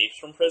he escapes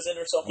from prison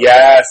or something?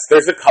 Yes,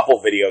 there's a couple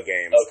video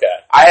games.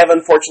 Okay. I have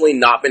unfortunately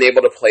not been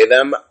able to play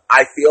them.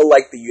 I feel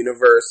like the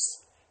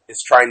universe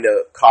is trying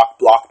to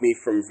cock-block me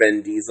from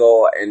Vin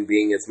Diesel and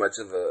being as much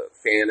of a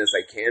fan as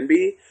I can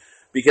be.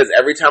 Because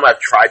every time I've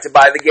tried to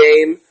buy the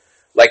game,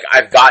 like,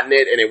 I've gotten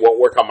it and it won't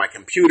work on my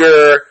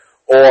computer,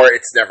 or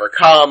it's never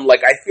come.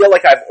 Like, I feel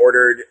like I've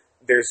ordered,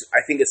 there's,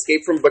 I think,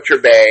 Escape from Butcher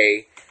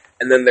Bay,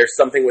 and then there's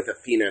something with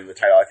Athena in the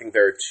title. I think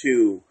there are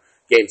 2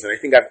 games, and I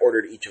think I've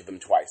ordered each of them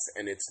twice,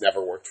 and it's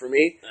never worked for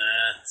me.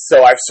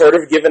 So I've sort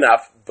of given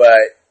up,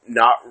 but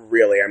not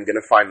really. I'm going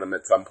to find them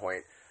at some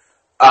point.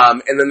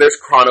 And then there's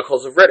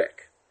Chronicles of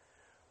Riddick,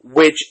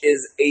 which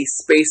is a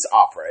space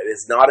opera. It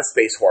is not a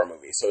space horror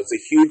movie, so it's a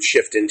huge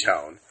shift in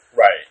tone.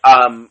 Right.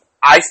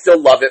 I still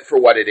love it for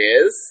what it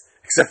is,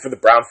 except for the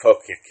brown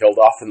folk get killed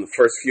off in the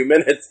first few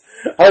minutes.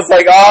 I was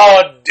like,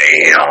 oh,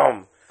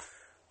 damn!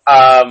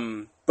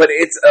 But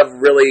it's a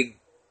really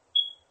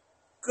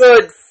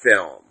good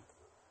film.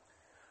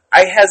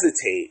 I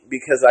hesitate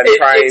because I'm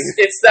trying...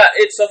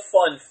 It's a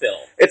fun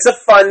film. It's a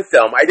fun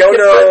film. I don't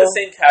know... They're in the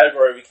same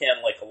category we can,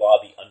 like a lot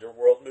of the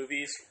underworld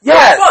movies.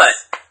 Yes! They're fun.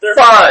 They're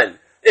fun.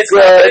 It's good.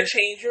 not going to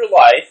change your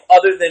life,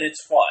 other than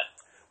it's fun.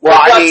 Well,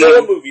 I mean...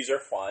 Godzilla movies are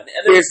fun.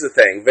 And here's the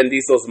thing. Vin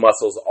Diesel's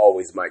muscles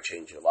always might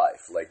change your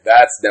life. Like,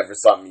 that's never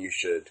something you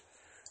should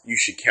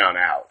count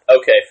out.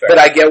 Okay, fair. But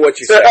I get what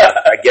you're saying.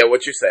 I get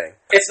what you're saying.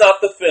 It's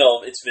not the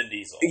film, it's Vin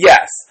Diesel.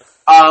 Yes.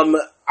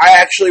 I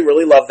actually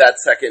really love that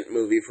second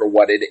movie for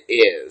what it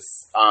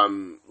is.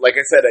 Like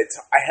I said,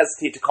 I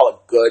hesitate to call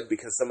it good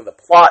because some of the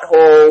plot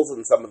holes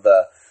and some of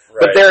the...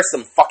 Right. But there are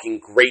some fucking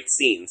great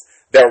scenes.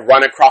 They'll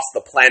run across the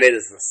planet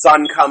as the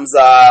sun comes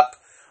up.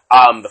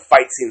 The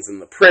fight scenes in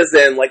the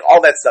prison. Like, all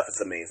that stuff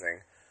is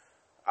amazing.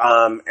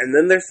 And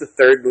then there's the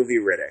third movie,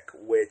 Riddick,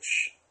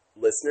 which,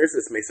 listeners,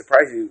 this may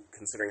surprise you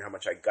considering how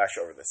much I gush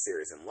over this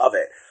series and love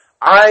it.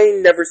 I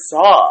never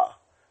saw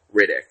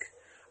Riddick.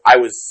 I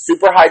was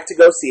super hyped to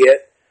go see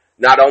it.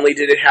 Not only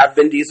did it have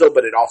Vin Diesel,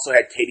 but it also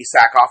had Katie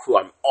Sackhoff, who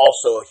I'm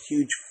also a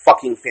huge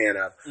fucking fan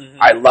of.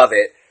 Mm-hmm. I love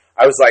it.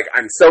 I was like,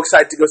 I'm so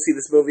excited to go see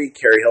this movie.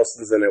 Carrie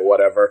Hilson's in it,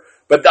 whatever.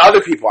 But the other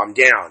people, I'm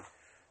down.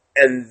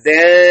 And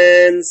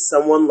then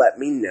someone let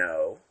me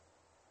know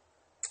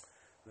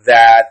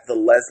that the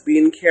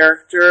lesbian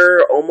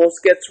character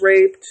almost gets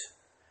raped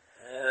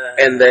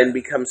and then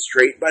becomes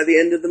straight by the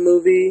end of the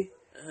movie.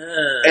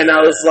 And I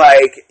was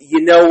like,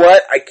 you know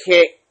what? I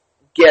can't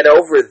get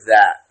over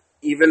that.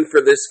 Even for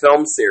this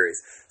film series.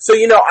 So,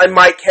 I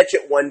might catch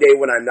it one day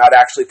when I'm not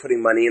actually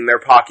putting money in their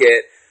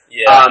pocket,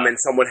 and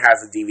someone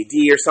has a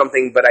DVD or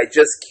something, but I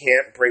just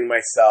can't bring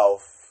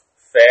myself...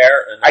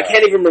 Fair enough. I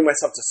can't even bring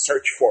myself to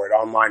search for it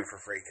online for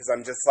free, because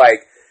I'm just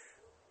like,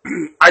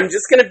 I'm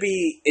just going to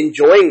be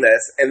enjoying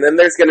this, and then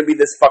there's going to be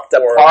this fucked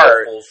up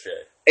part,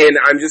 bullshit. And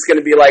I'm just going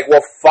to be like,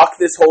 well, fuck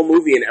this whole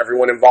movie and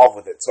everyone involved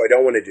with it, so I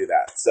don't want to do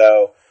that.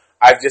 So,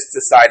 I've just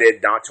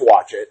decided not to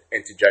watch it,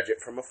 and to judge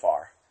it from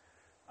afar.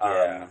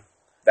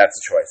 That's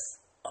a choice.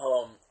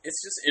 It's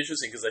just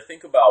interesting because I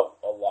think about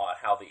a lot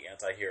how the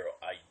anti-hero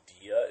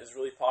idea is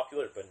really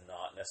popular, but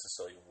not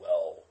necessarily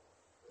well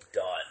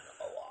done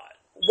a lot.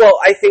 Well,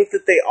 I think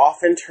that they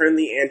often turn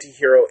the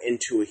anti-hero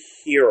into a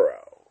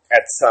hero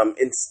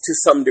to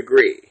some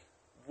degree.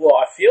 Well,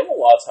 I feel a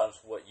lot of times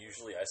what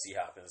usually I see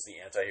happen is the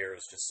anti-hero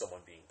is just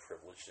someone being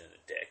privileged and a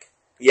dick.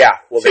 Yeah,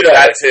 well, there's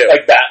that too.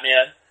 Like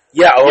Batman.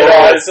 Yeah, so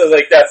I'm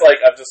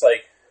just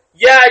like,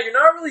 yeah, you're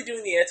not really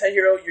doing the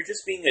anti-hero, you're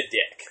just being a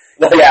dick.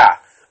 Yeah.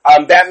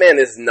 Batman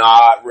is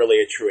not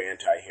really a true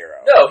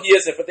anti-hero. No, he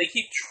isn't, but they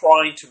keep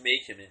trying to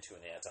make him into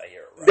an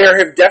anti-hero, right? There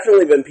have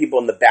definitely been people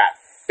in the Bat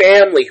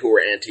family who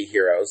were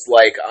anti-heroes.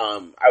 Like,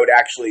 I would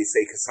actually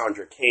say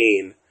Cassandra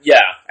Cain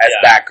as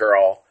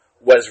Batgirl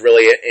was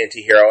really an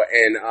anti-hero.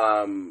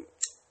 And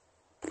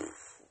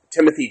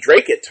Timothy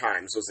Drake at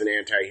times was an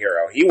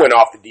anti-hero. He went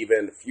off the diva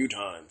end a few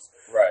times.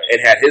 Right.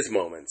 And had his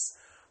moments.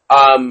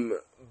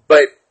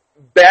 But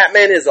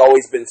Batman has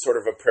always been sort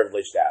of a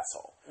privileged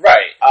asshole.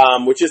 Right.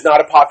 Which is not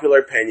a popular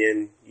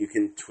opinion. You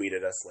can tweet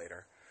at us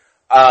later.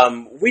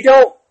 I've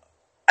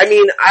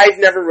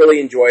never really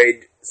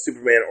enjoyed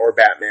Superman or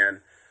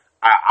Batman.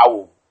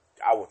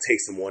 I will take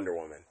some Wonder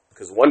Woman.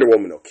 Because Wonder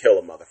Woman will kill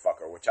a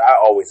motherfucker, which I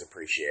always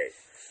appreciate.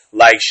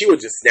 Like, she would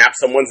just snap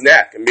someone's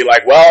neck and be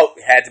like, well,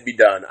 it had to be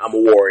done. I'm a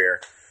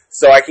warrior.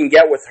 So I can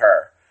get with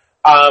her.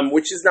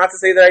 Which is not to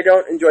say that I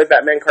don't enjoy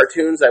Batman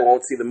cartoons. I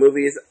won't see the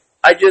movies.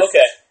 I just...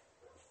 Okay.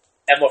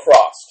 Emma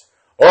Frost.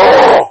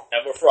 Oh!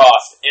 Emma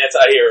Frost,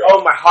 anti-hero.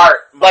 Oh, my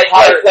heart. Like,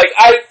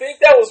 I think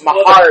that was my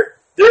heart.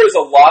 There was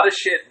a lot of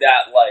shit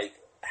that, like,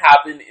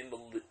 happened in the...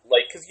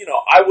 Like, because, you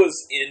know, I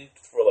was in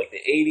for, like, the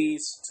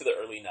 80s to the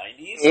early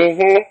 90s.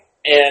 Mm-hmm.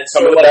 And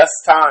some of the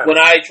best times. When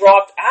I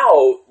dropped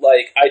out,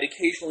 like, I'd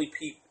occasionally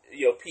peek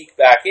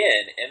back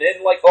in. And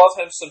then, like, a lot of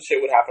times some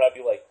shit would happen. I'd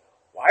be like,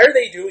 why are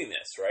they doing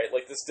this, right?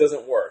 Like, this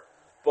doesn't work.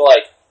 But,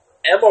 like,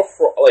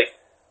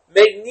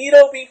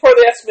 Magneto being part of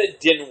the X-Men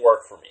didn't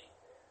work for me.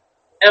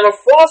 Emma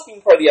Frost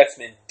being part of the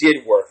X-Men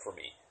did work for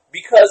me.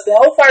 Because the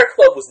Hellfire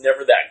Club was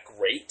never that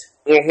great.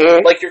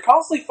 Mm-hmm. Like, you're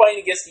constantly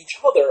fighting against each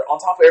other on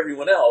top of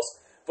everyone else.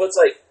 But it's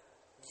like,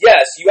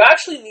 yes, you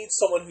actually need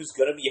someone who's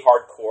going to be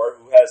hardcore,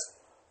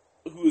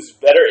 who's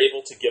better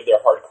able to give their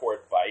hardcore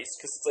advice.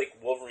 Because it's like,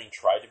 Wolverine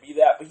tried to be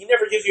that, but he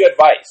never gives you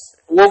advice.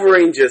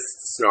 Wolverine just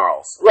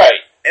snarls.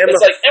 Right. Emma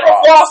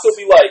Frost will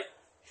be like,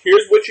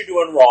 here's what you're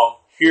doing wrong,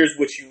 here's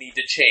what you need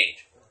to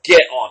change.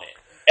 Get on it.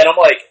 And I'm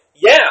like,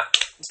 yeah.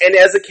 And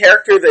as a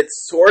character that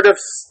sort of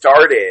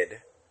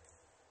started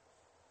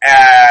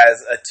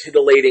as a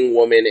titillating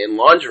woman in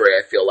lingerie,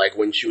 I feel like,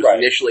 when she was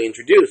initially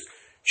introduced,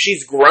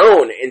 she's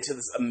grown into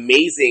this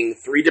amazing,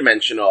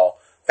 three-dimensional,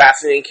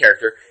 fascinating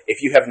character.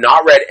 If you have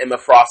not read Emma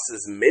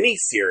Frost's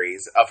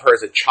mini-series of her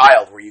as a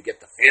child, where you get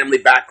the family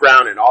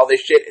background and all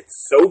this shit,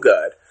 it's so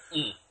good.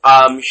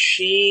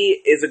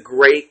 She is a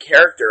great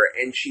character,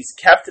 and she's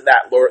kept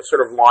that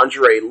sort of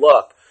lingerie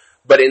look,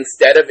 but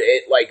instead of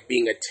it, like,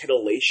 being a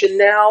titillation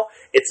now,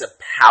 it's a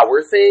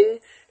power thing.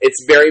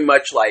 It's very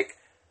much like,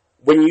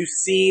 when you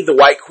see the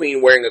White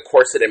Queen wearing a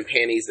corset and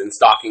panties and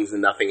stockings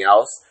and nothing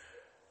else,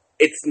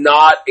 it's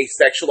not a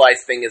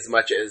sexualized thing as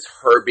much as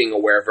her being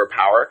aware of her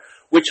power,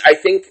 which I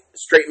think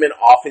straight men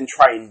often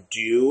try and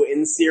do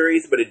in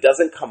series, but it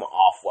doesn't come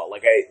off well.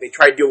 Like, they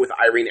tried to do it with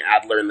Irene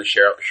Adler in the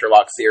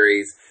Sherlock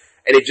series,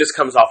 and it just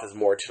comes off as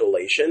more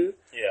titillation.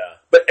 Yeah.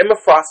 But Emma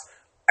Frost,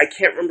 I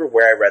can't remember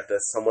where I read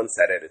this. Someone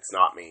said it. It's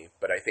not me,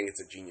 but I think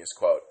it's a genius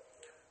quote,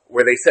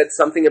 where they said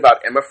something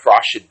about Emma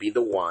Frost should be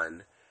the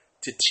one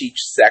to teach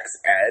sex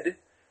ed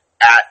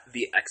at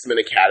the X-Men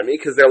Academy,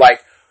 because they're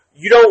like,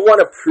 you don't want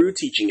a prude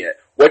teaching it.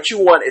 What you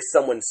want is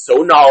someone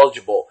so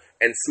knowledgeable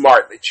and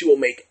smart that she will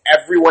make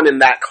everyone in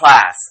that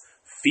class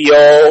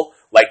feel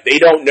like they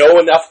don't know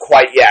enough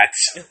quite yet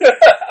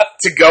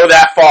to go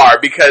that far,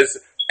 because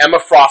Emma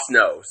Frost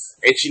knows,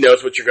 and she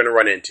knows what you're going to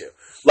run into.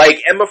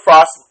 Like, Emma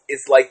Frost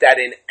is like that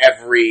in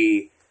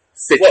every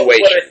situation.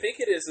 What I think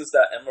it is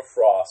that Emma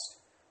Frost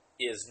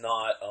is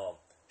not,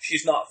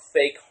 she's not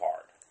fake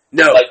hard.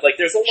 No. Like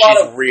there's a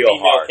lot of real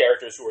female hard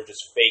characters who are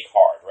just fake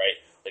hard, right?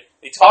 Like,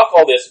 they talk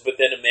all this, but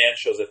then a man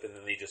shows up and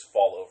then they just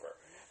fall over.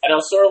 And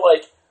I'm sort of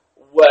like,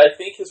 what I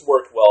think has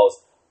worked well is,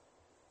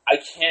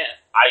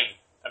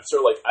 I'm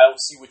sort of like, I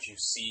don't see what you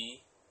see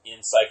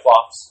in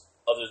Cyclops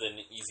other than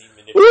easy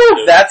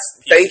manipulation.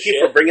 Thank you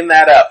for bringing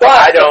that up.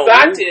 But the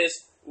fact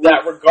is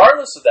that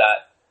regardless of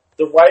that,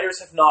 the writers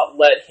have not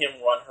let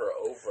him run her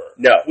over.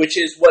 No. Which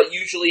is what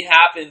usually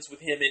happens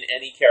with him in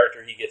any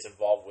character he gets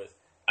involved with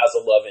as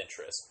a love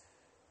interest.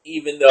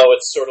 Even though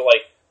it's sort of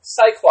like,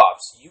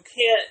 Cyclops, you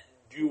can't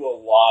do a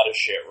lot of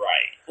shit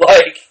right.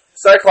 Like,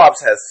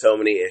 Cyclops has so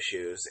many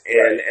issues,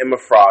 and Emma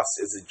Frost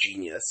is a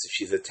genius.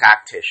 She's a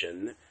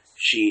tactician.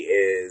 She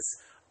is...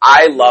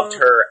 I loved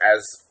her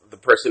as the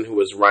person who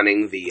was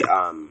running the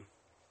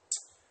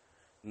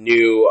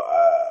new...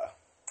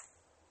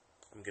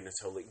 I'm going to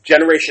totally...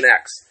 Generation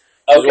X.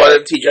 She was one of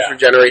the teachers for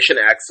Generation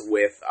X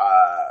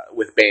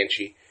with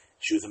Banshee.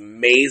 She was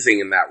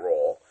amazing in that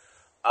role.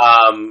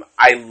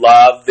 I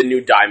love the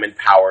new diamond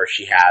power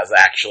she has,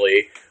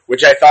 actually,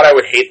 which I thought I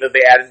would hate that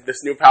they added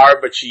this new power,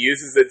 but she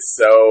uses it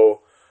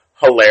so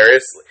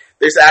hilariously.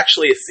 There's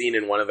actually a scene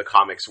in one of the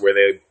comics where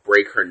they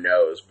break her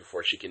nose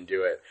before she can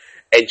do it,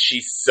 and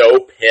she's so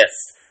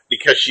pissed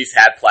because she's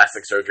had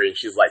plastic surgery, and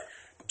she's like,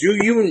 do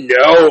you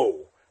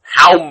know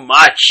how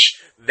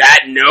much that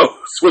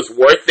nose was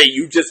worth that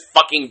you just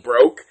fucking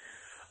broke?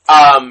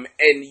 And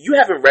you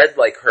haven't read,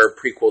 like, her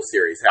prequel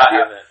series, have you?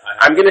 I haven't.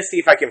 I'm going to see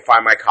if I can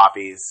find my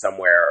copies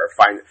somewhere, or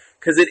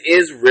because it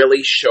is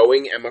really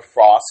showing Emma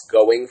Frost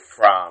going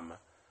from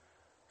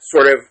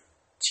sort of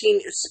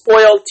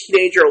spoiled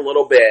teenager a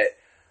little bit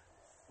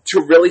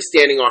to really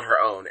standing on her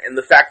own. And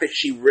the fact that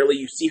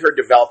you see her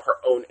develop her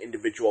own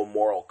individual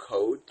moral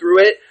code through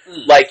it.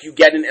 Like, you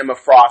get an Emma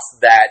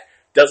Frost that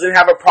doesn't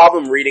have a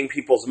problem reading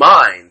people's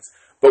minds,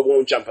 but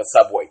won't jump a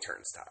subway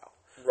turnstile.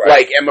 Right.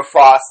 Like, Emma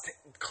Frost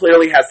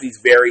clearly has these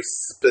very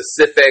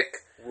specific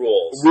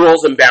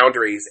rules and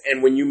boundaries,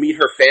 and when you meet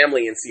her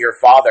family and see her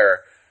father,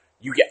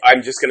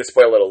 I'm just going to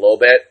spoil it a little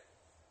bit.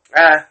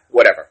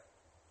 Whatever.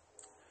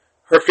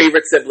 Her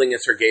favorite sibling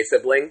is her gay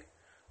sibling.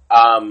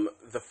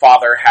 The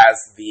father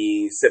has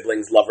the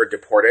sibling's lover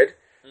deported,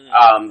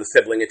 The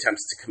sibling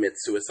attempts to commit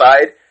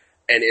suicide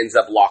and ends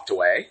up locked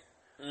away.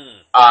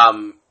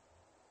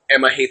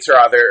 Emma hates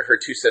her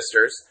two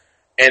sisters,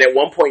 and at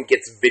one point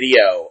gets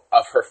video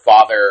of her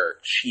father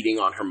cheating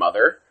on her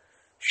mother,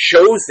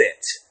 shows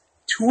it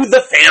to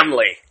the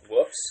family.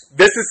 Whoops.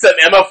 This is some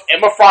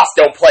Emma Frost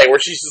don't play, where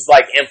she's just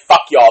like, and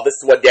fuck y'all, this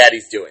is what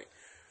daddy's doing.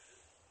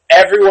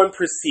 Everyone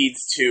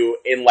proceeds to,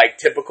 in like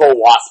typical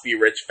waspy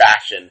rich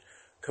fashion,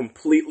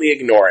 completely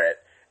ignore it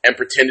and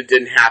pretend it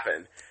didn't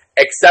happen.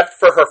 Except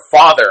for her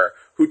father,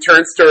 who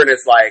turns to her and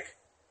is like,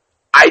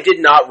 I did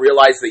not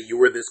realize that you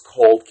were this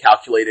cold,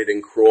 calculated,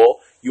 and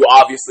cruel. You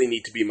obviously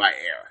need to be my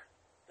heir.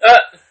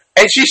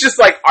 And she's just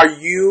like, are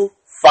you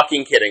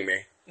fucking kidding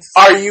me?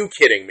 Are you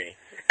kidding me?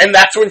 And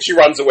that's when she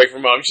runs away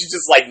from home. She's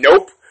just like,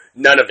 nope,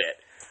 none of it.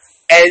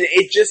 And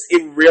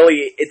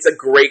it's a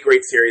great,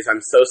 great series.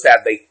 I'm so sad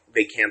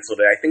they canceled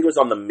it. I think it was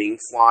on the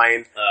Minx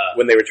line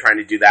when they were trying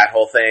to do that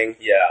whole thing.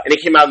 Yeah. And it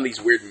came out in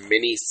these weird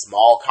mini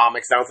small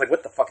comics. And I was like,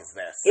 what the fuck is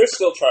this? They're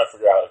still trying to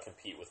figure out how to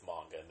compete with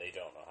manga, and they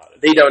don't know how to do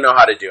it. They don't know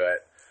how to do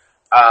it.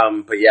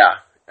 But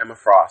yeah, Emma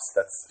Frost,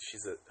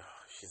 she's an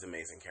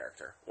amazing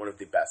character. One of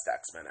the best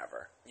X-Men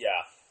ever. Yeah.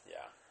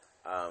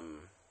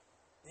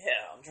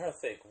 Yeah, I'm trying to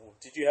think.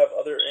 Did you have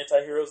other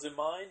anti-heroes in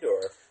mind,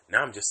 or? No,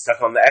 I'm just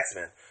stuck on the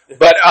X-Men.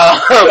 But,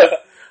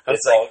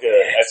 it's all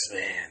good.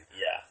 X-Men.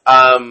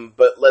 Yeah.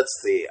 But let's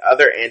see.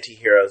 Other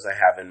anti-heroes I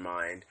have in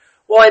mind.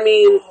 Well, I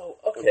mean...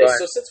 okay,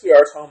 so since we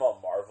are talking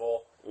about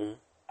Marvel,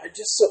 I'm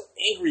just so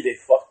angry they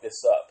fucked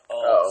this up.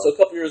 So a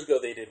couple years ago,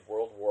 they did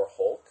World War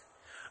Hulk.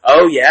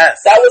 Oh, yes.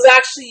 That was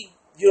actually,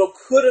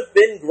 could have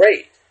been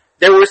great.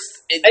 There were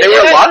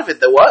a lot of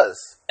it that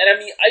was. And I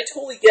mean, I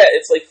totally get it.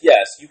 It's like,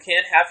 yes, you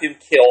can't have him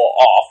kill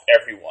off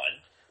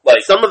everyone.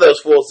 Like, some of those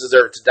fools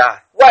deserve to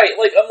die. Right,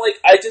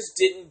 I just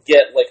didn't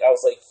get, I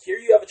was like, here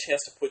you have a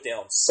chance to put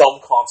down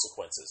some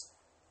consequences.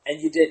 And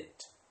you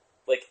didn't.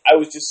 I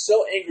was just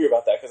so angry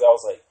about that, because I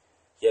was like,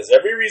 he has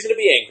every reason to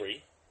be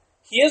angry.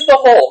 He is the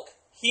Hulk.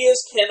 He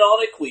is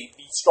canonically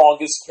the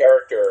strongest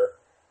character,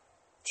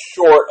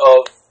 short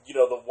of,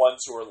 the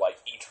ones who are,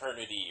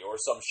 Eternity or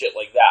some shit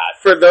like that.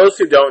 For those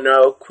who don't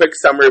know, quick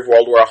summary of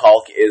World War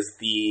Hulk is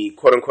the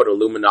quote-unquote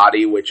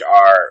Illuminati, which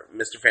are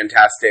Mr.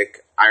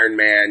 Fantastic, Iron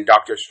Man,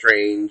 Doctor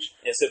Strange.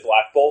 Is it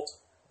Black Bolt?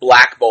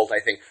 Black Bolt, I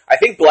think. I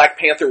think Black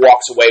Panther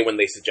walks away when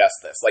they suggest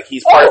this.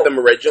 He's part of them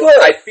originally.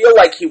 Good. I feel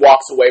like he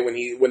walks away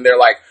when they're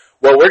like,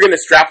 well, we're going to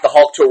strap the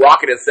Hulk to a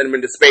rocket and send him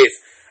into space.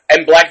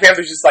 And Black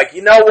Panther's just like,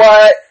 you know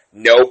what?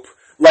 Nope.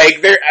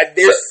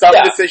 There's some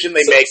decision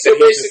they make that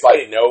he's just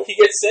like, nope. He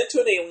gets sent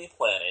to an alien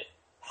planet,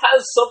 has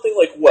something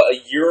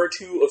a year or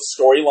two of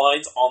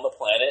storylines on the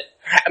planet.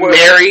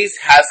 Marries,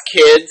 has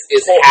kids,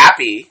 is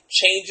happy.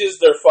 Changes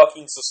their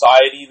fucking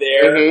society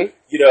there.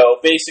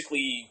 Mm-hmm.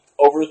 Basically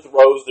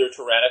overthrows their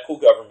tyrannical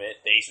government.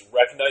 They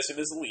recognize him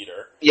as a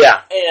leader.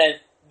 Yeah.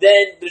 And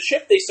then the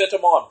ship they sent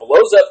him on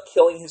blows up,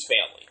 killing his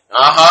family.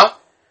 Uh-huh.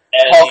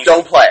 And Hulk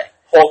don't play.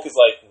 Hulk is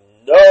like,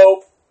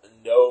 nope.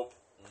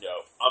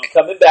 I'm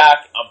coming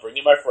back. I'm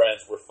bringing my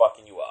friends. We're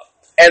fucking you up.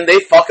 And they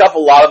fuck up a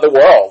lot of the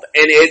world.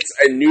 And it's,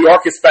 in New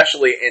York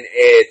especially, and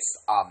it's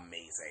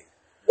amazing.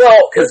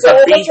 Well, because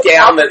the beat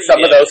down that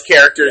some of those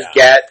characters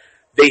get,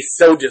 they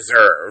so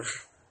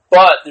deserve.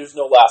 But there's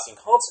no lasting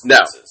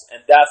consequences. No.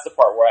 And that's the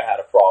part where I had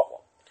a problem.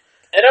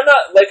 And I'm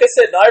not, like I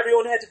said, not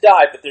everyone had to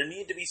die, but there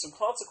need to be some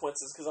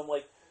consequences, because I'm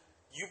like,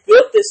 you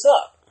built this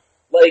up.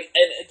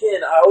 And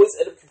again, I always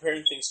end up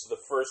comparing things to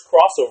the first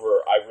crossover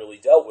I really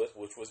dealt with,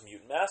 which was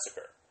Mutant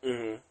Massacre.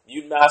 Mm-hmm.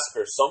 Mutant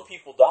Massacre, some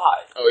people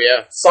died. Oh,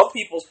 yeah. Some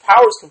people's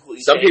powers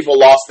completely Some changed. people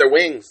lost their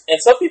wings. And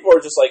some people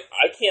are just like,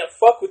 I can't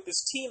fuck with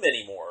this team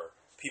anymore.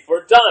 People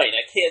are dying.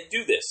 I can't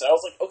do this. And I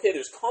was like, okay,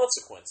 there's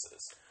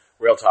consequences.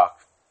 Real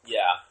talk.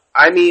 Yeah.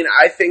 I mean,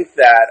 I think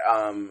that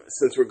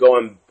since we're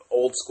going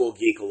old school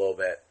geek a little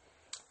bit,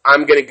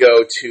 I'm going to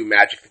go to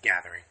Magic the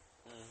Gathering,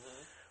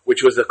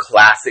 which was a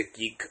classic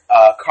geek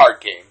card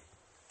game.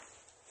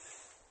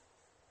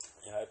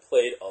 Yeah, I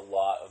played a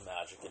lot of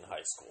Magic in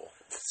high school.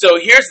 So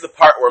here's the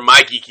part where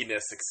my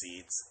geekiness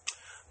succeeds.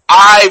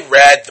 I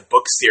read the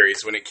book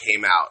series when it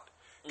came out,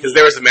 because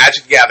there was a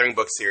Magic the Gathering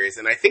book series,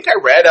 and I think I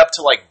read up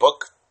to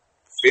book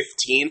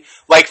 15.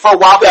 For a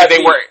while there, they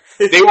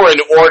were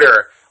in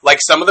order.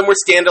 Some of them were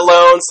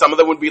standalone, some of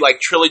them would be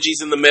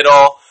trilogies in the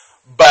middle.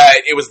 But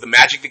it was the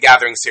Magic the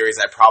Gathering series.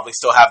 I probably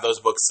still have those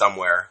books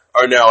somewhere.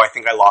 Or no, I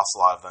think I lost a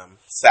lot of them.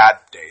 Sad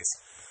days.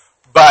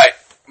 But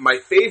my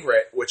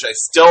favorite, which I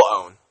still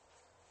own,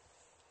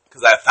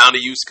 because I found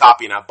a used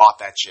copy and I bought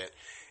that shit,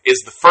 is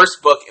the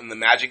first book in the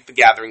Magic the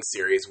Gathering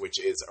series,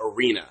 which is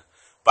Arena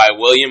by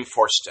William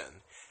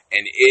Forstchen.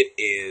 And it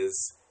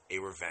is a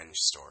revenge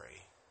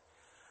story.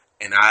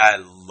 And I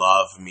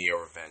love me a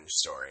revenge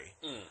story.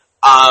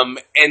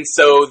 And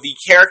so the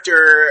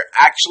character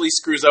actually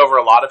screws over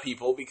a lot of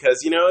people because,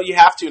 you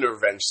have to in a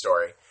revenge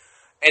story.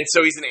 And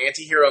so he's an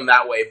anti-hero in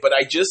that way. But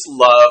I just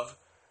love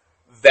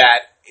that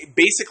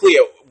basically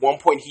at one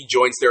point he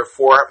joins, there are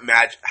 4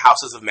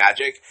 houses of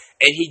magic,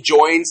 and he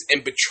joins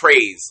and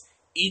betrays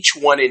each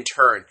one in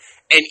turn.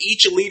 and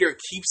each leader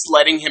keeps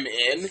letting him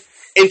in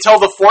until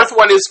the fourth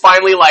one is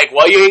finally like,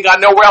 well, you ain't got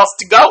nowhere else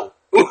to go.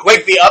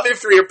 Like, the other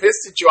three are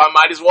pissed at you. I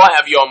might as well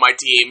have you on my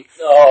team.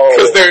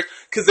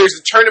 Because there's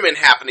a tournament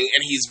happening,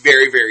 and he's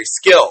very, very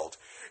skilled.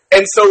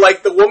 And so,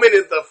 like, the woman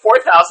in the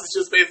fourth house is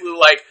just basically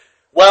like,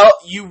 well,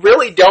 you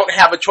really don't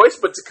have a choice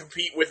but to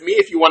compete with me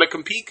if you want to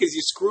compete, because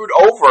you screwed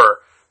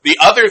over the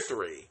other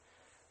three.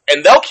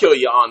 And they'll kill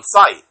you on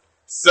sight.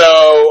 So,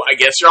 I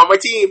guess you're on my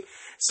team.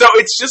 So,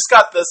 it's just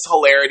got this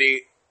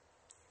hilarity.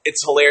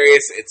 It's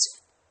hilarious.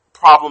 It's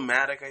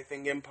problematic, I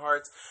think, in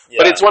parts. Yeah.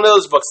 But it's one of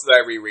those books that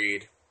I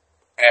reread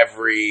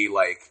every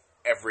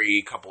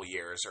couple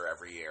years or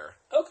every year.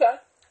 Okay.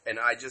 And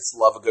I just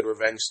love a good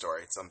revenge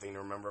story. It's something to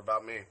remember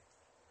about me.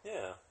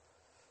 Yeah.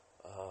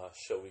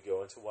 Shall we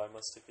go into Why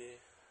Must It Be?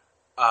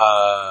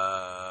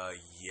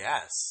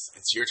 Yes.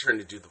 It's your turn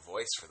to do the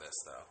voice for this,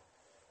 though.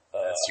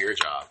 That's your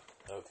job.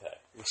 Okay.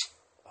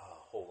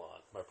 Hold on.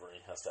 My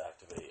brain has to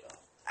activate.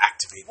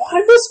 Activate.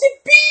 Why must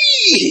it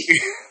be?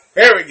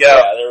 There we go.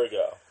 Yeah, there we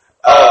go.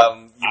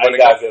 I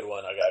got a good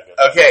one.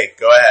 Okay,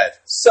 go ahead.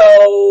 So,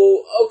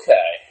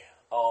 okay.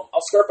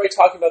 I'll start by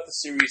talking about the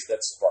series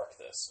that sparked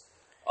this.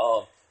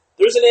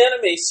 There's an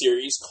anime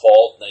series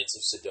called Knights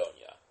of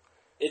Sidonia.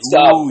 It's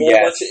got a whole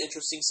bunch of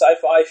interesting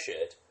sci-fi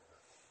shit.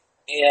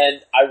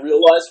 And I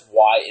realized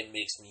why it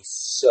makes me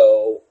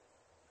so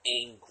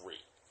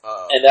angry.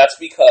 And that's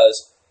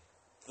because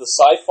the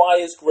sci-fi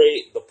is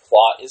great, the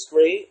plot is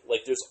great.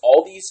 Like, there's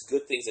all these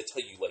good things that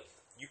tell you, like,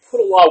 you put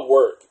a lot of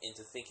work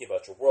into thinking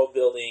about your world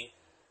building,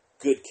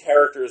 good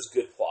characters,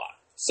 good plot.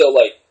 So,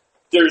 like,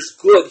 there's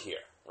good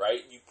here,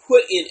 right? You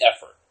put in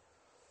effort.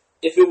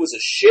 If it was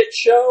a shit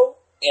show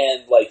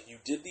and, like, you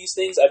did these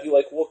things, I'd be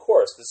like, well, of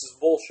course, this is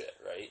bullshit,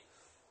 right?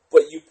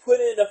 But you put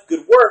in enough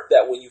good work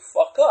that when you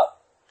fuck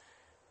up,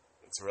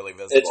 it's really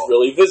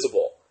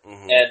visible.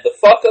 Mm-hmm. And the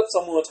fuck ups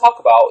I'm going to talk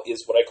about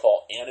is what I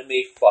call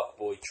anime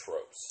fuckboy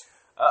tropes.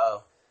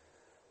 Uh-oh.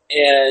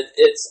 And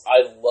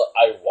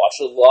I watch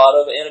a lot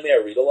of anime,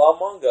 I read a lot of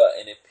manga,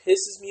 and it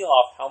pisses me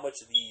off how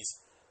much of these,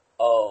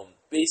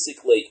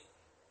 basically,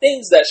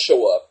 things that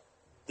show up,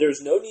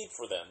 there's no need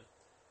for them.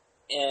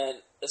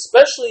 And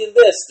especially in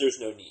this, there's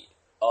no need.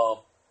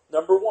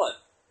 Number one,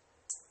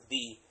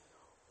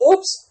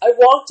 oops, I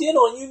walked in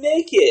on you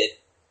naked.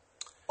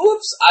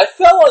 Oops, I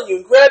fell on you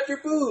and grabbed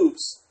your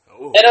boobs.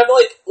 Ooh. And I'm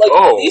like,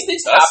 these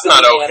things happen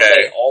in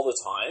anime all the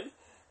time.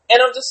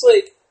 And I'm just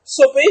like,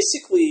 so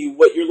basically,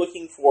 what you're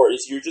looking for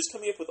is you're just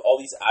coming up with all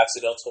these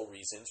accidental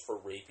reasons for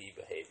rapey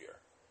behavior.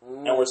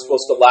 And we're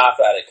supposed to laugh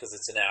at it because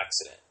it's an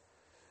accident.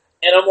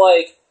 And I'm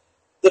like,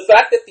 the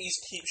fact that these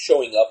keep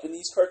showing up in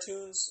these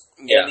cartoons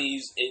and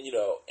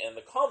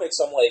the comics,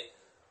 I'm like,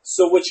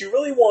 so what you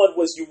really want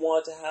was you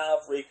want to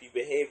have rapey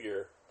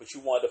behavior, but you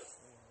want to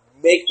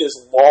make this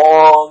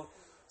long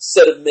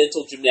set of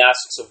mental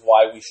gymnastics of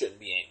why we shouldn't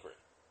be angry.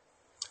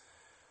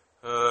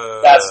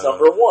 That's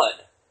number one.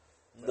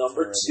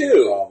 Number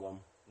two,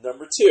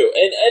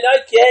 and I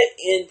get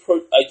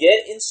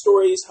in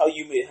stories how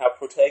you may have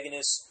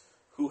protagonists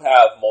who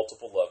have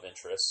multiple love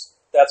interests.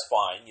 That's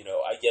fine,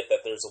 I get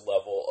that there's a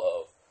level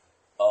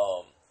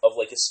of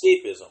like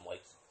escapism,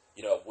 like,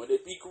 would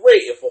it be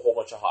great if a whole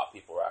bunch of hot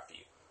people were after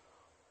you?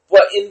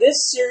 But in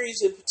this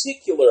series in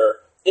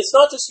particular, it's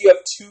not just you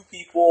have two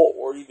people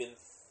or even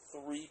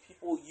three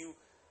people. You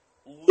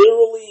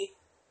literally,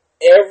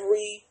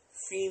 every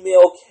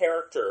female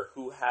character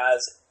who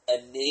has a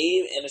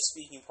name and a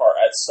speaking part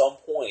at some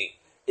point,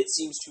 it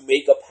seems to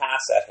make a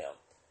pass at him.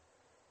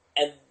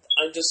 And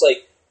I'm just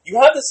like, you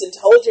have this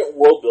intelligent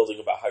world building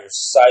about how your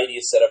society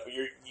is set up.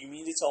 You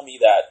mean to tell me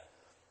that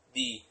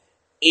the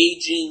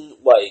aging,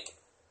 like,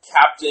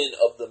 captain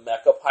of the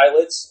mecha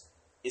pilots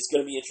is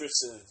going to be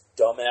interested in this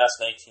dumbass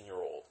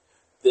 19-year-old?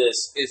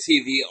 Is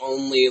he the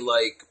only,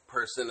 like,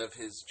 person of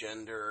his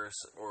gender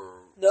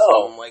or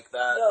something like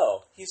that?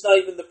 No, he's not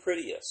even the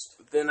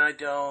prettiest. Then I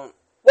don't...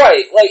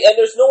 Right, like, and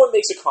there's no one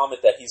makes a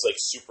comment that he's, like,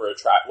 super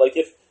attractive. Like,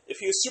 if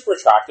he was super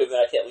attractive, then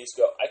I can at least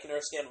go, I can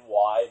understand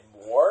why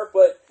more,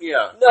 but...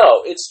 Yeah.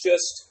 No, it's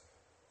just...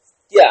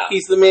 Yeah.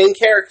 He's the main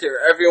character.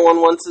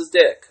 Everyone wants his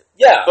dick.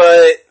 Yeah.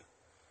 But...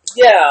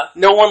 Yeah.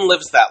 No one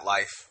lives that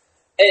life.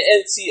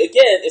 And see,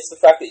 again, it's the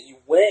fact that you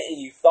went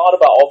and you thought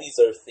about all these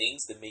other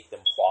things that make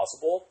them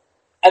plausible,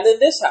 and then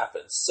this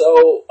happens.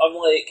 So, I'm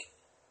like,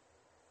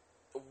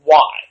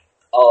 why?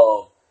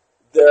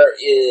 There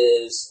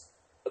is...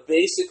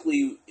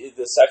 Basically,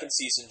 the second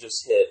season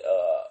just hit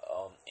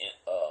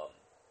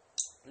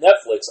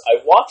Netflix.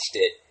 I watched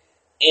it,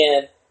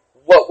 and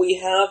what we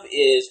have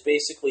is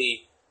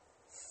basically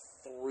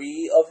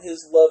 3 of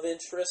his love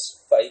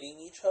interests fighting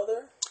each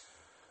other.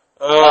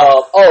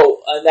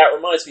 And that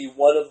reminds me,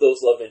 one of those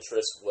love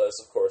interests was,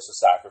 of course, a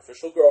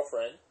sacrificial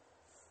girlfriend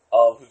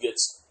who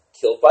gets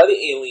killed by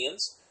the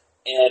aliens,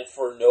 and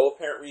for no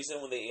apparent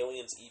reason, when the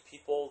aliens eat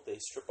people, they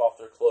strip off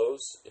their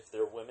clothes if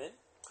they're women.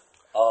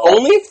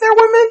 Only if they're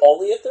women?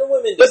 Only if they're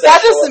women. But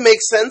that doesn't make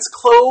sense.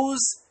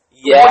 Clothes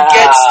would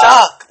get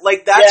stuck.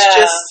 Like, that's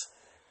just...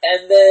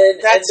 And then...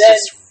 That's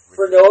just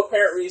For no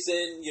apparent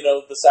reason,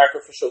 the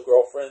sacrificial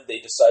girlfriend, they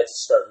decide to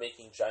start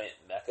making giant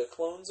mecha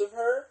clones of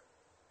her.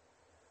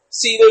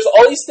 See, there's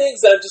all these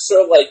things that I'm just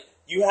sort of like,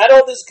 you had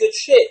all this good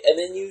shit, and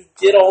then you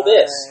did all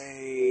this.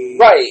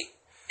 Right.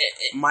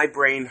 My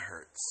brain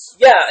hurts.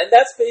 Yeah, and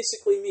that's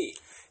basically me.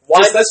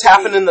 Does this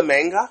happen in the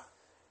manga?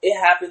 It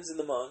happens in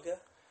the manga.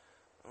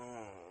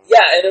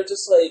 Yeah, and I'm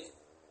just like,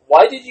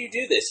 why did you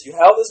do this? You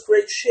had all this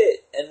great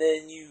shit, and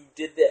then you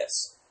did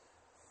this.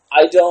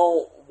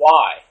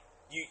 Why?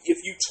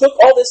 If you took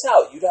all this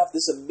out, you'd have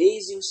this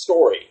amazing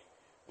story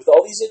with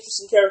all these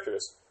interesting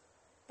characters.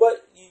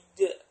 But you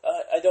did.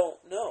 I don't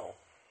know.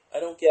 I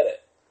don't get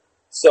it.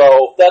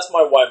 So that's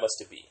my why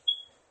must it be.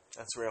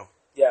 That's real.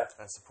 Yeah,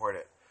 I support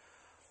it.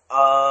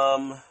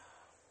 I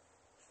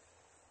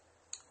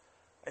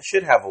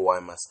should have a why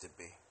must it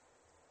be.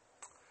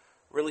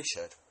 Really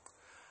should.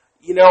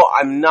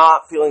 I'm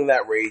not feeling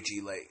that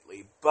ragey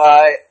lately,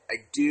 but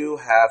I do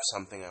have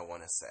something I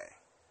want to say.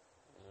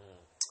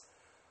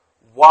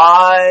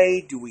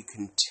 Why do we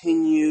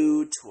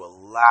continue to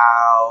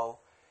allow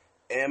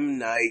M.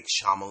 Night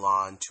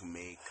Shyamalan to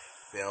make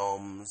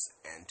films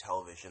and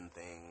television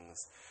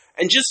things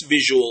and just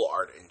visual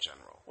art in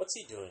general? What's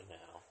he doing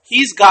now?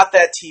 He's got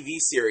that TV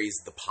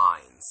series, The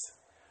Pines,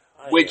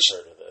 which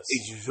heard of this.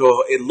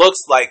 It looks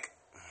like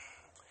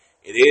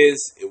it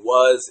is, it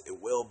was, it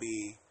will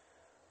be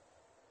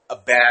a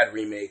bad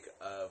remake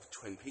of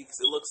Twin Peaks,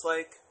 it looks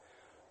like.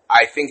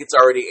 I think it's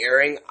already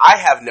airing. I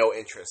have no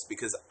interest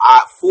because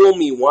fool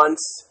me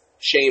once,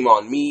 shame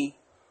on me.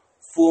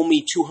 Fool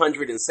me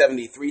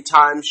 273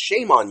 times,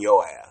 shame on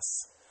your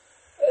ass.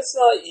 It's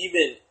not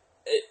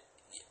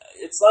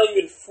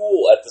even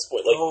fool at this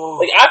point.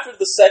 Like after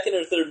the second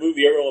or third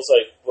movie, everyone was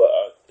like,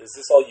 well, is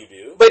this all you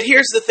do? But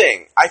here's the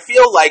thing. I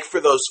feel like for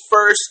those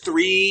first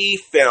 3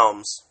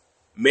 films,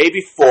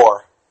 maybe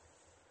 4,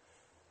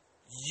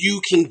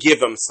 you can give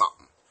them something.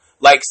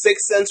 Like,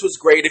 Sixth Sense was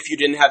great if you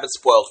didn't have it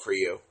spoiled for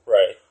you.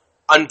 Right.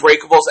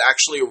 Unbreakable's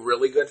actually a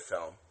really good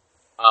film.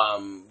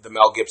 The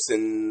Mel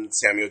Gibson,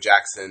 Samuel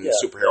Jackson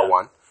superhero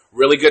one.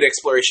 Really good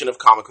exploration of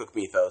comic book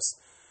mythos.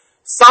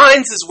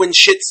 Signs is when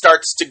shit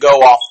starts to go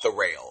off the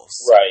rails.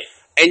 Right.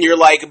 And you're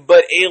like,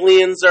 but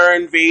aliens are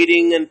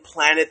invading a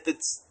planet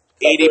that's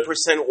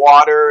 80%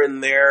 water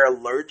and they're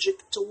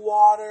allergic to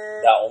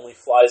water. That only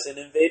flies in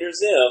Invader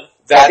Zim.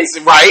 That's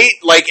right.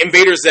 Like,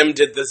 Invader Zim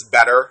did this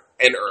better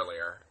and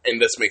earlier. And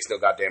this makes no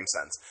goddamn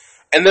sense.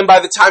 And then by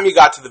the time you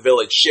got to the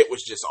village, shit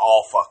was just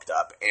all fucked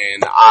up.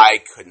 And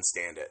I couldn't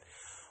stand it.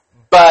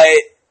 But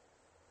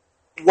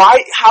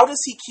how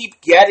does he keep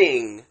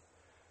getting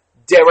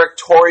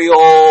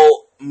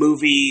directorial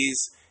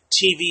movies,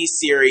 TV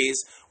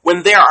series,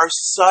 when there are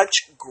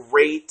such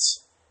great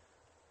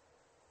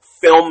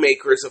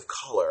filmmakers of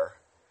color?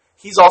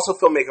 He's also a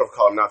filmmaker of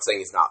color. I'm not saying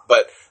he's not.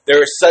 But there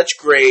are such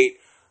great...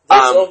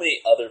 There's so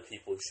many other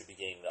people who should be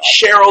getting the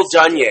Cheryl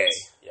Dunye.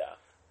 Yeah.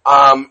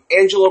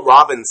 Angela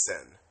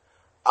Robinson.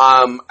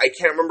 I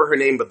can't remember her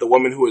name, but the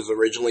woman who was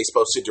originally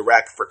supposed to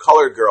direct for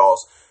Colored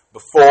Girls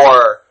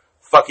before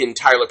fucking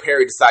Tyler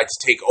Perry decided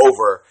to take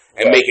over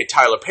and make it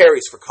Tyler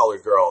Perry's for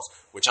Colored Girls,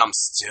 which I'm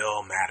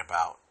still mad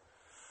about.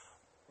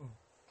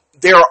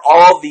 There are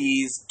all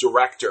these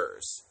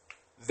directors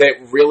that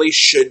really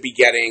should be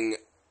getting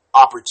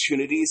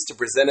opportunities to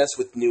present us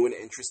with new and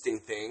interesting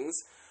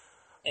things.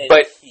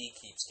 But he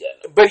keeps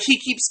getting them. But he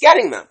keeps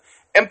getting them.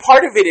 And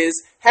part of it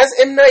is, has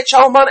M. Night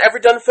Shyamalan ever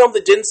done a film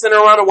that didn't center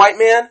around a white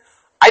man?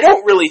 I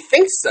don't really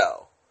think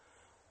so.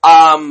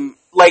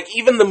 Like,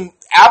 even the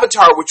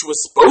Avatar, which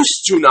was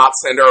supposed to not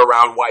center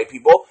around white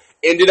people,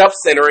 ended up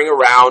centering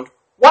around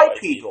white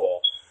people.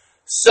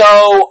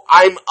 So,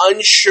 I'm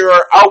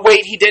unsure. Oh,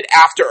 wait, he did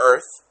After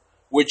Earth,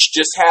 which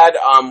just had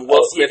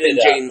Will Smith and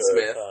Jaden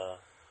Smith.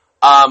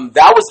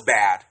 That was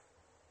bad.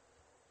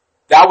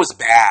 That was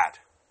bad.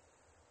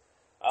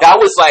 That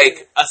was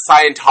like a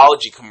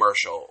Scientology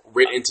commercial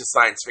written into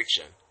science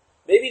fiction.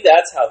 Maybe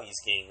that's how he's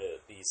getting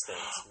these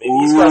things. Maybe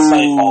he's got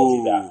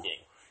Scientology backing.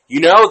 You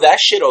know, that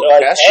shit...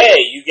 Hey,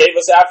 you gave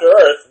us After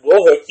Earth,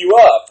 we'll hook you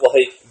up.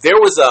 Like, there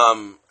was,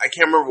 I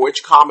can't remember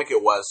which comic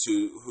it was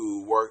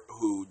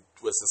who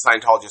was a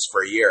Scientologist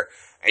for a year,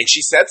 and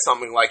she said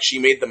something like she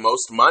made the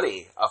most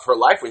money of her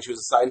life when she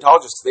was a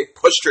Scientologist. They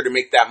pushed her to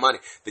make that money.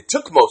 They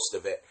took most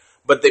of it,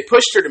 but they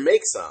pushed her to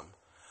make some.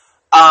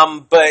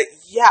 But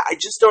yeah, I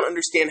just don't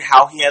understand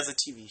how he has a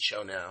TV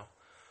show now.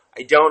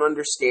 I don't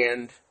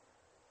understand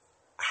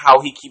how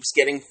he keeps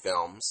getting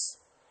films.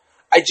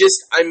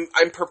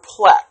 I'm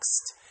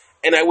perplexed.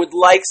 And I would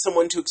like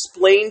someone to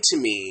explain to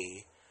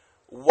me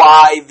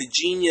why the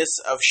genius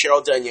of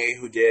Cheryl Dunye,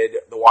 who did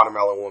The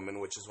Watermelon Woman,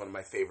 which is one of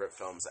my favorite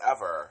films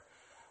ever,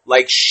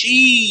 like,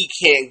 she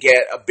can't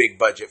get a big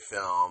budget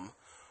film.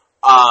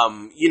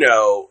 You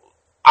know,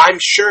 I'm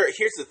sure,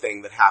 here's the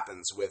thing that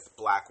happens with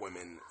black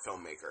women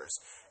filmmakers,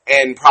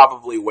 and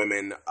probably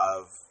women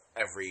of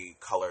every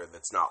color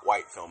that's not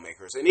white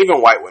filmmakers, and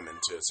even white women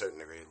to a certain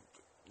degree.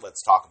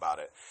 Let's talk about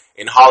it.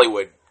 In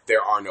Hollywood,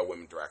 there are no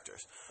women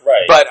directors.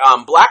 Right. But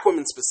black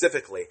women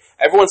specifically,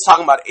 everyone's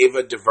talking about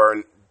Ava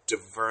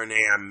DuVernay.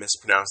 I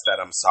mispronounced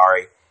that. I'm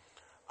sorry.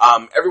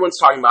 Everyone's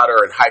talking about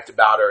her and hyped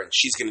about her, and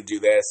she's going to do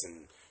this,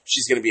 and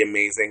she's going to be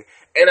amazing.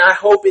 And I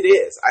hope it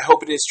is. I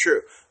hope it is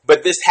true.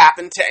 But this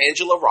happened to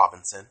Angela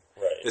Robinson.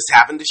 Right. This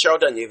happened to Cheryl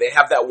Dunye. They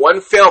have that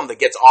one film that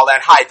gets all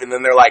that hype, and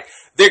then they're like,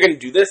 they're going to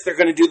do this, they're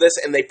going to do this,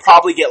 and they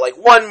probably get like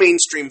one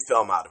mainstream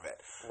film out of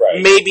it.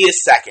 Right. Maybe a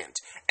second.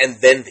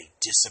 And then they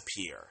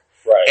disappear.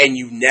 Right. And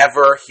you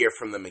never hear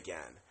from them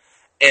again.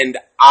 And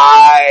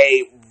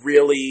I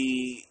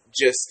really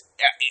just,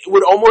 it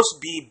would almost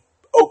be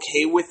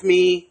okay with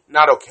me.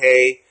 Not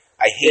okay.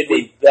 I hate It'd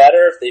be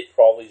better if they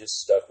probably just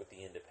stuck with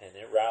the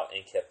independent route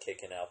and kept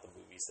kicking out the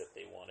movies that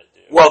they want to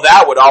do. Well,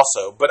 that would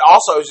also. But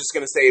also, I was just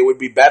going to say it would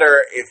be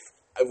better if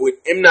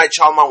M. Night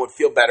Shyamalan would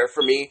feel better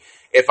for me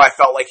if I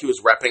felt like he was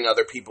repping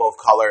other people of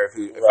color,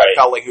 if I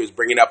felt like he was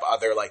bringing up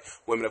other like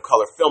women of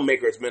color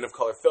filmmakers, men of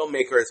color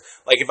filmmakers.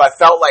 Like if I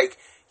felt like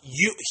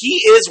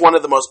he is one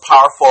of the most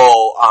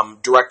powerful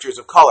directors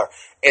of color.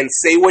 And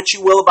say what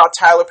you will about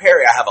Tyler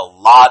Perry, I have a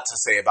lot to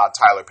say about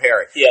Tyler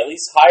Perry. He at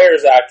least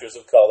hires actors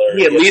of color.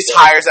 He at least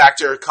hires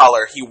actors of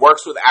color. He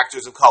works with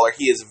actors of color.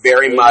 He is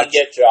very much... Women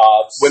get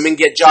jobs. Women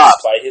get jobs.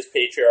 Despite his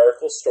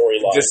patriarchal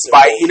storyline.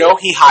 Despite,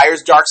 he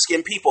hires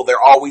dark-skinned people. They're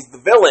always the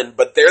villain,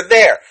 but they're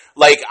there.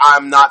 Like,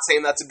 I'm not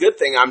saying that's a good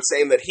thing. I'm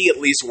saying that he at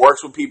least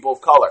works with people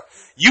of color.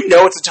 You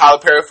know it's a Tyler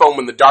Perry film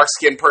when the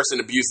dark-skinned person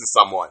abuses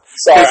someone.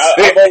 Sorry,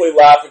 I'm only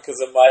laughing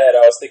because in my head I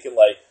was thinking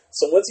like,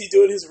 so when's he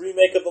doing his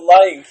remake of The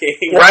Lion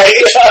King? Right?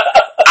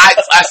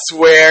 I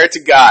swear to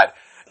God.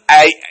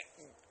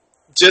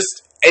 Just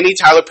any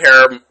Tyler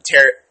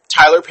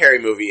Perry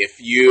movie,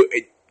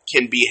 it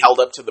can be held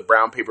up to the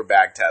brown paper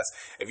bag test.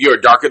 If you are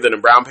darker than a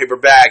brown paper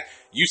bag,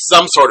 you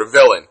some sort of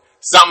villain.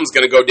 Something's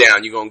going to go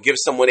down. You're going to give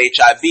someone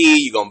HIV.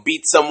 You're going to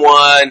beat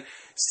someone.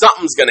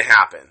 Something's going to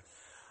happen.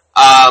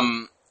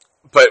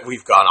 But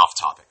we've gone off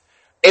topic.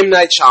 M.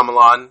 Night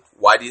Shyamalan,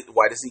 why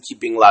does he keep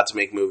being allowed to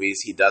make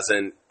movies? He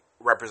doesn't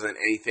represent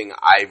anything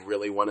I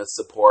really want to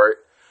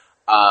support.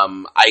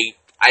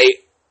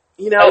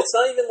 It's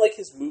not even like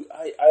his movie.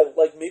 I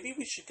like maybe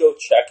we should go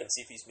check and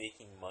see if he's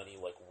making money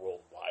like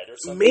worldwide or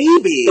something.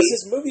 Maybe because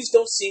his movies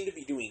don't seem to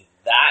be doing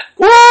that.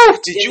 Whoa!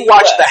 Did you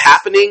watch The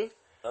Happening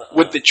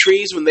with the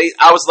trees when they?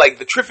 I was like,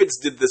 the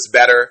Triffids did this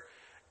better,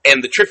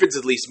 and the Triffids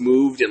at least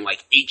moved and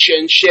like ate you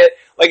and shit.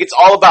 Like it's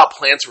all about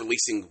plants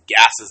releasing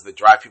gases that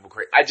drive people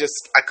crazy.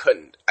 I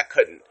couldn't.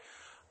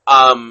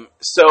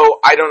 So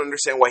I don't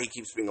understand why he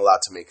keeps being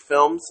allowed to make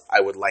films.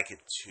 I would like it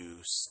to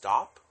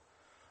stop.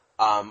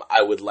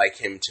 I would like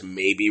him to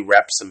maybe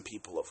rep some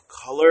people of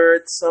color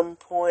at some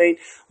point.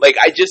 Like,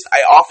 I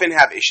often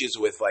have issues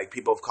with, like,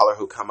 people of color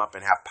who come up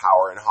and have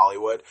power in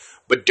Hollywood,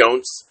 but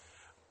don't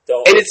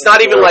and it's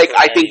not even like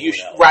I think you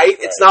should, right?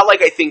 It's not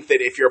like I think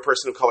that if you're a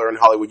person of color in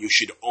Hollywood, you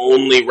should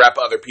only rep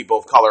other people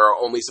of color or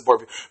only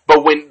support people.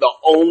 But when the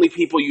only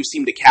people you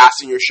seem to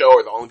cast in your show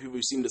or the only people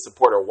you seem to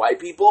support are white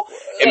people,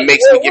 it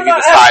makes me give you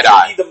the side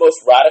eye. Be the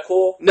most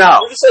radical. No.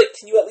 We're just like,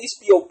 can you at least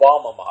be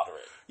Obama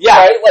moderate? Yeah.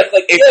 Right?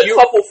 Like get a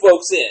couple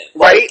folks in.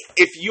 Right?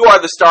 If you are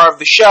the star of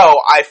the show,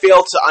 I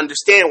fail to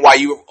understand why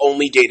you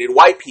only dated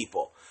white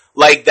people.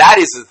 Like, that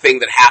is the thing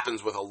that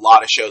happens with a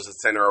lot of shows that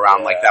center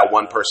around, like, that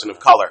one person of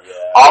color. Yeah.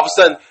 All of a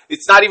sudden,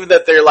 it's not even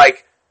that they're,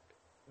 like,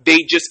 they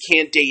just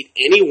can't date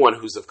anyone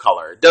who's of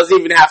color. It doesn't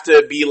even have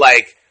to be,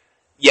 like,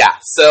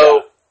 that's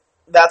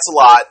a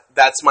lot.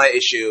 That's my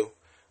issue.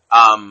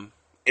 M.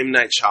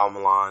 Night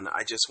Shyamalan,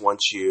 I just want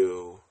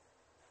you...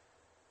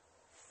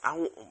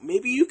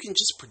 maybe you can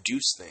just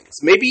produce things.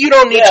 Maybe you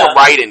don't need to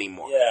write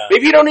anymore. Yeah.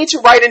 Maybe you don't need to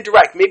write and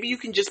direct. Maybe you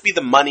can just be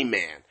the money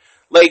man.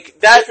 Like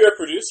that. If you're a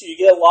producer, you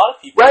get a lot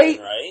of people, right?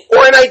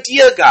 Or an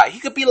idea guy.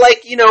 He could be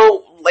like,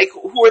 like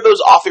who are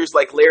those authors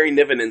like Larry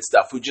Niven and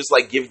stuff who just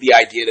like give the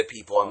idea to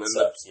people and then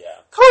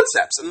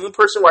concepts, and then the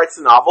person writes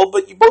the novel,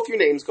 but both your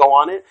names go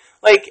on it.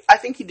 Like I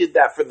think he did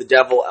that for the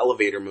Devil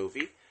Elevator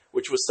movie,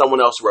 which was someone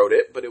else wrote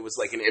it, but it was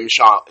like an M.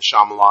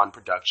 Shyamalan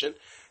production.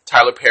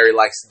 Tyler Perry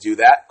likes to do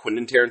that.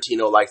 Quentin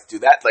Tarantino likes to do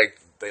that. Like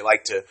they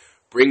like to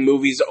bring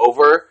movies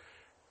over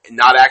and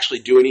not actually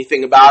do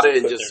anything about it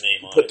and just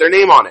put their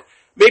name on it.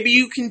 Maybe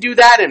you can do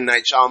that in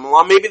Night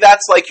Shyamalan. Maybe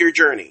that's like your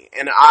journey.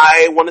 And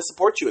I want to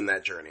support you in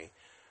that journey.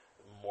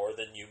 More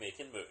than you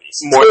making movies.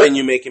 More than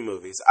you making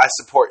movies. I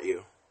support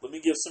you. Let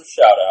me give some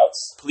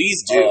shout-outs.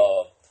 Please do.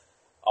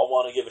 I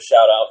want to give a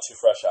shout-out to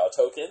Fresh Out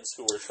Tokens,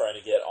 who we're trying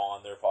to get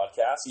on their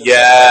podcast.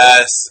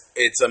 Yes,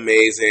 it's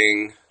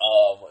amazing.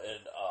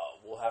 And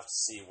we'll have to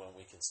see when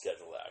we can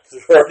schedule that,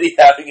 because we're already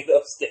having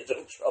enough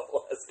schedule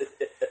trouble as it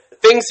is.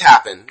 Things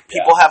happen.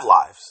 People have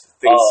lives.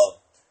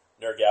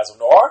 Nerdgasm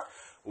Noir.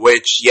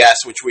 Which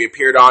we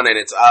appeared on, and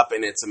it's up,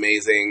 and it's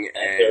amazing.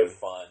 And they're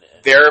fun.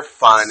 They're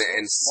fun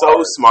and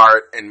so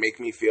smart, and make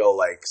me feel,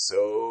 like,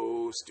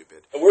 so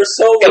stupid. And we're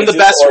so, in the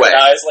best way.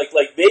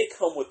 Like, they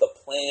come with a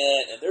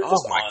plan, and they're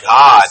just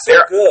they're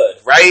so good.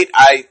 Right?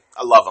 I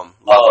love them.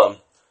 Love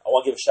them. I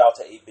want to give a shout out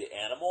to 8-Bit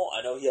Animal.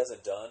 I know he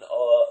hasn't done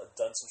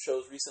some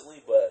shows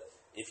recently, but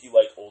if you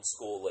like old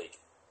school, like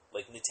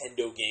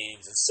Nintendo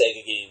games and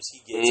Sega games, he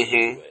gets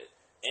into it.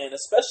 And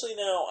especially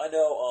now, I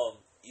know,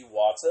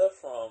 Iwata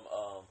from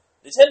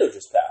Nintendo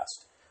just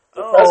passed.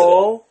 The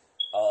president.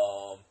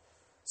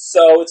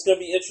 So it's going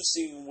to be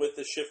interesting with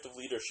the shift of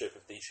leadership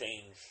if they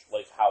change,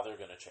 like, how they're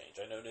going to change.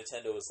 I know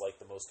Nintendo is, like,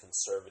 the most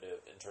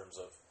conservative in terms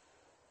of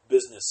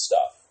business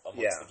stuff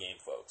amongst the game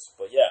folks.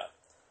 But, yeah,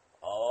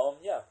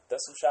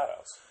 that's some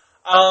shout-outs.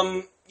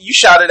 You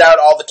shouted out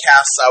all the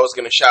casts I was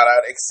going to shout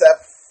out,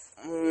 except,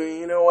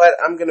 you know what?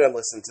 I'm going to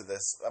listen to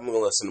this. I'm going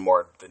to listen to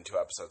more than 2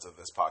 episodes of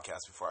this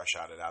podcast before I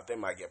shout it out. They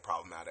might get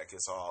problematic.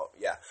 It's all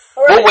right.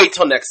 We'll wait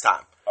till next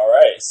time. All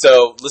right.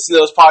 So listen to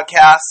those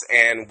podcasts,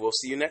 and we'll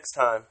see you next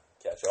time.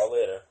 Catch y'all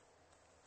later.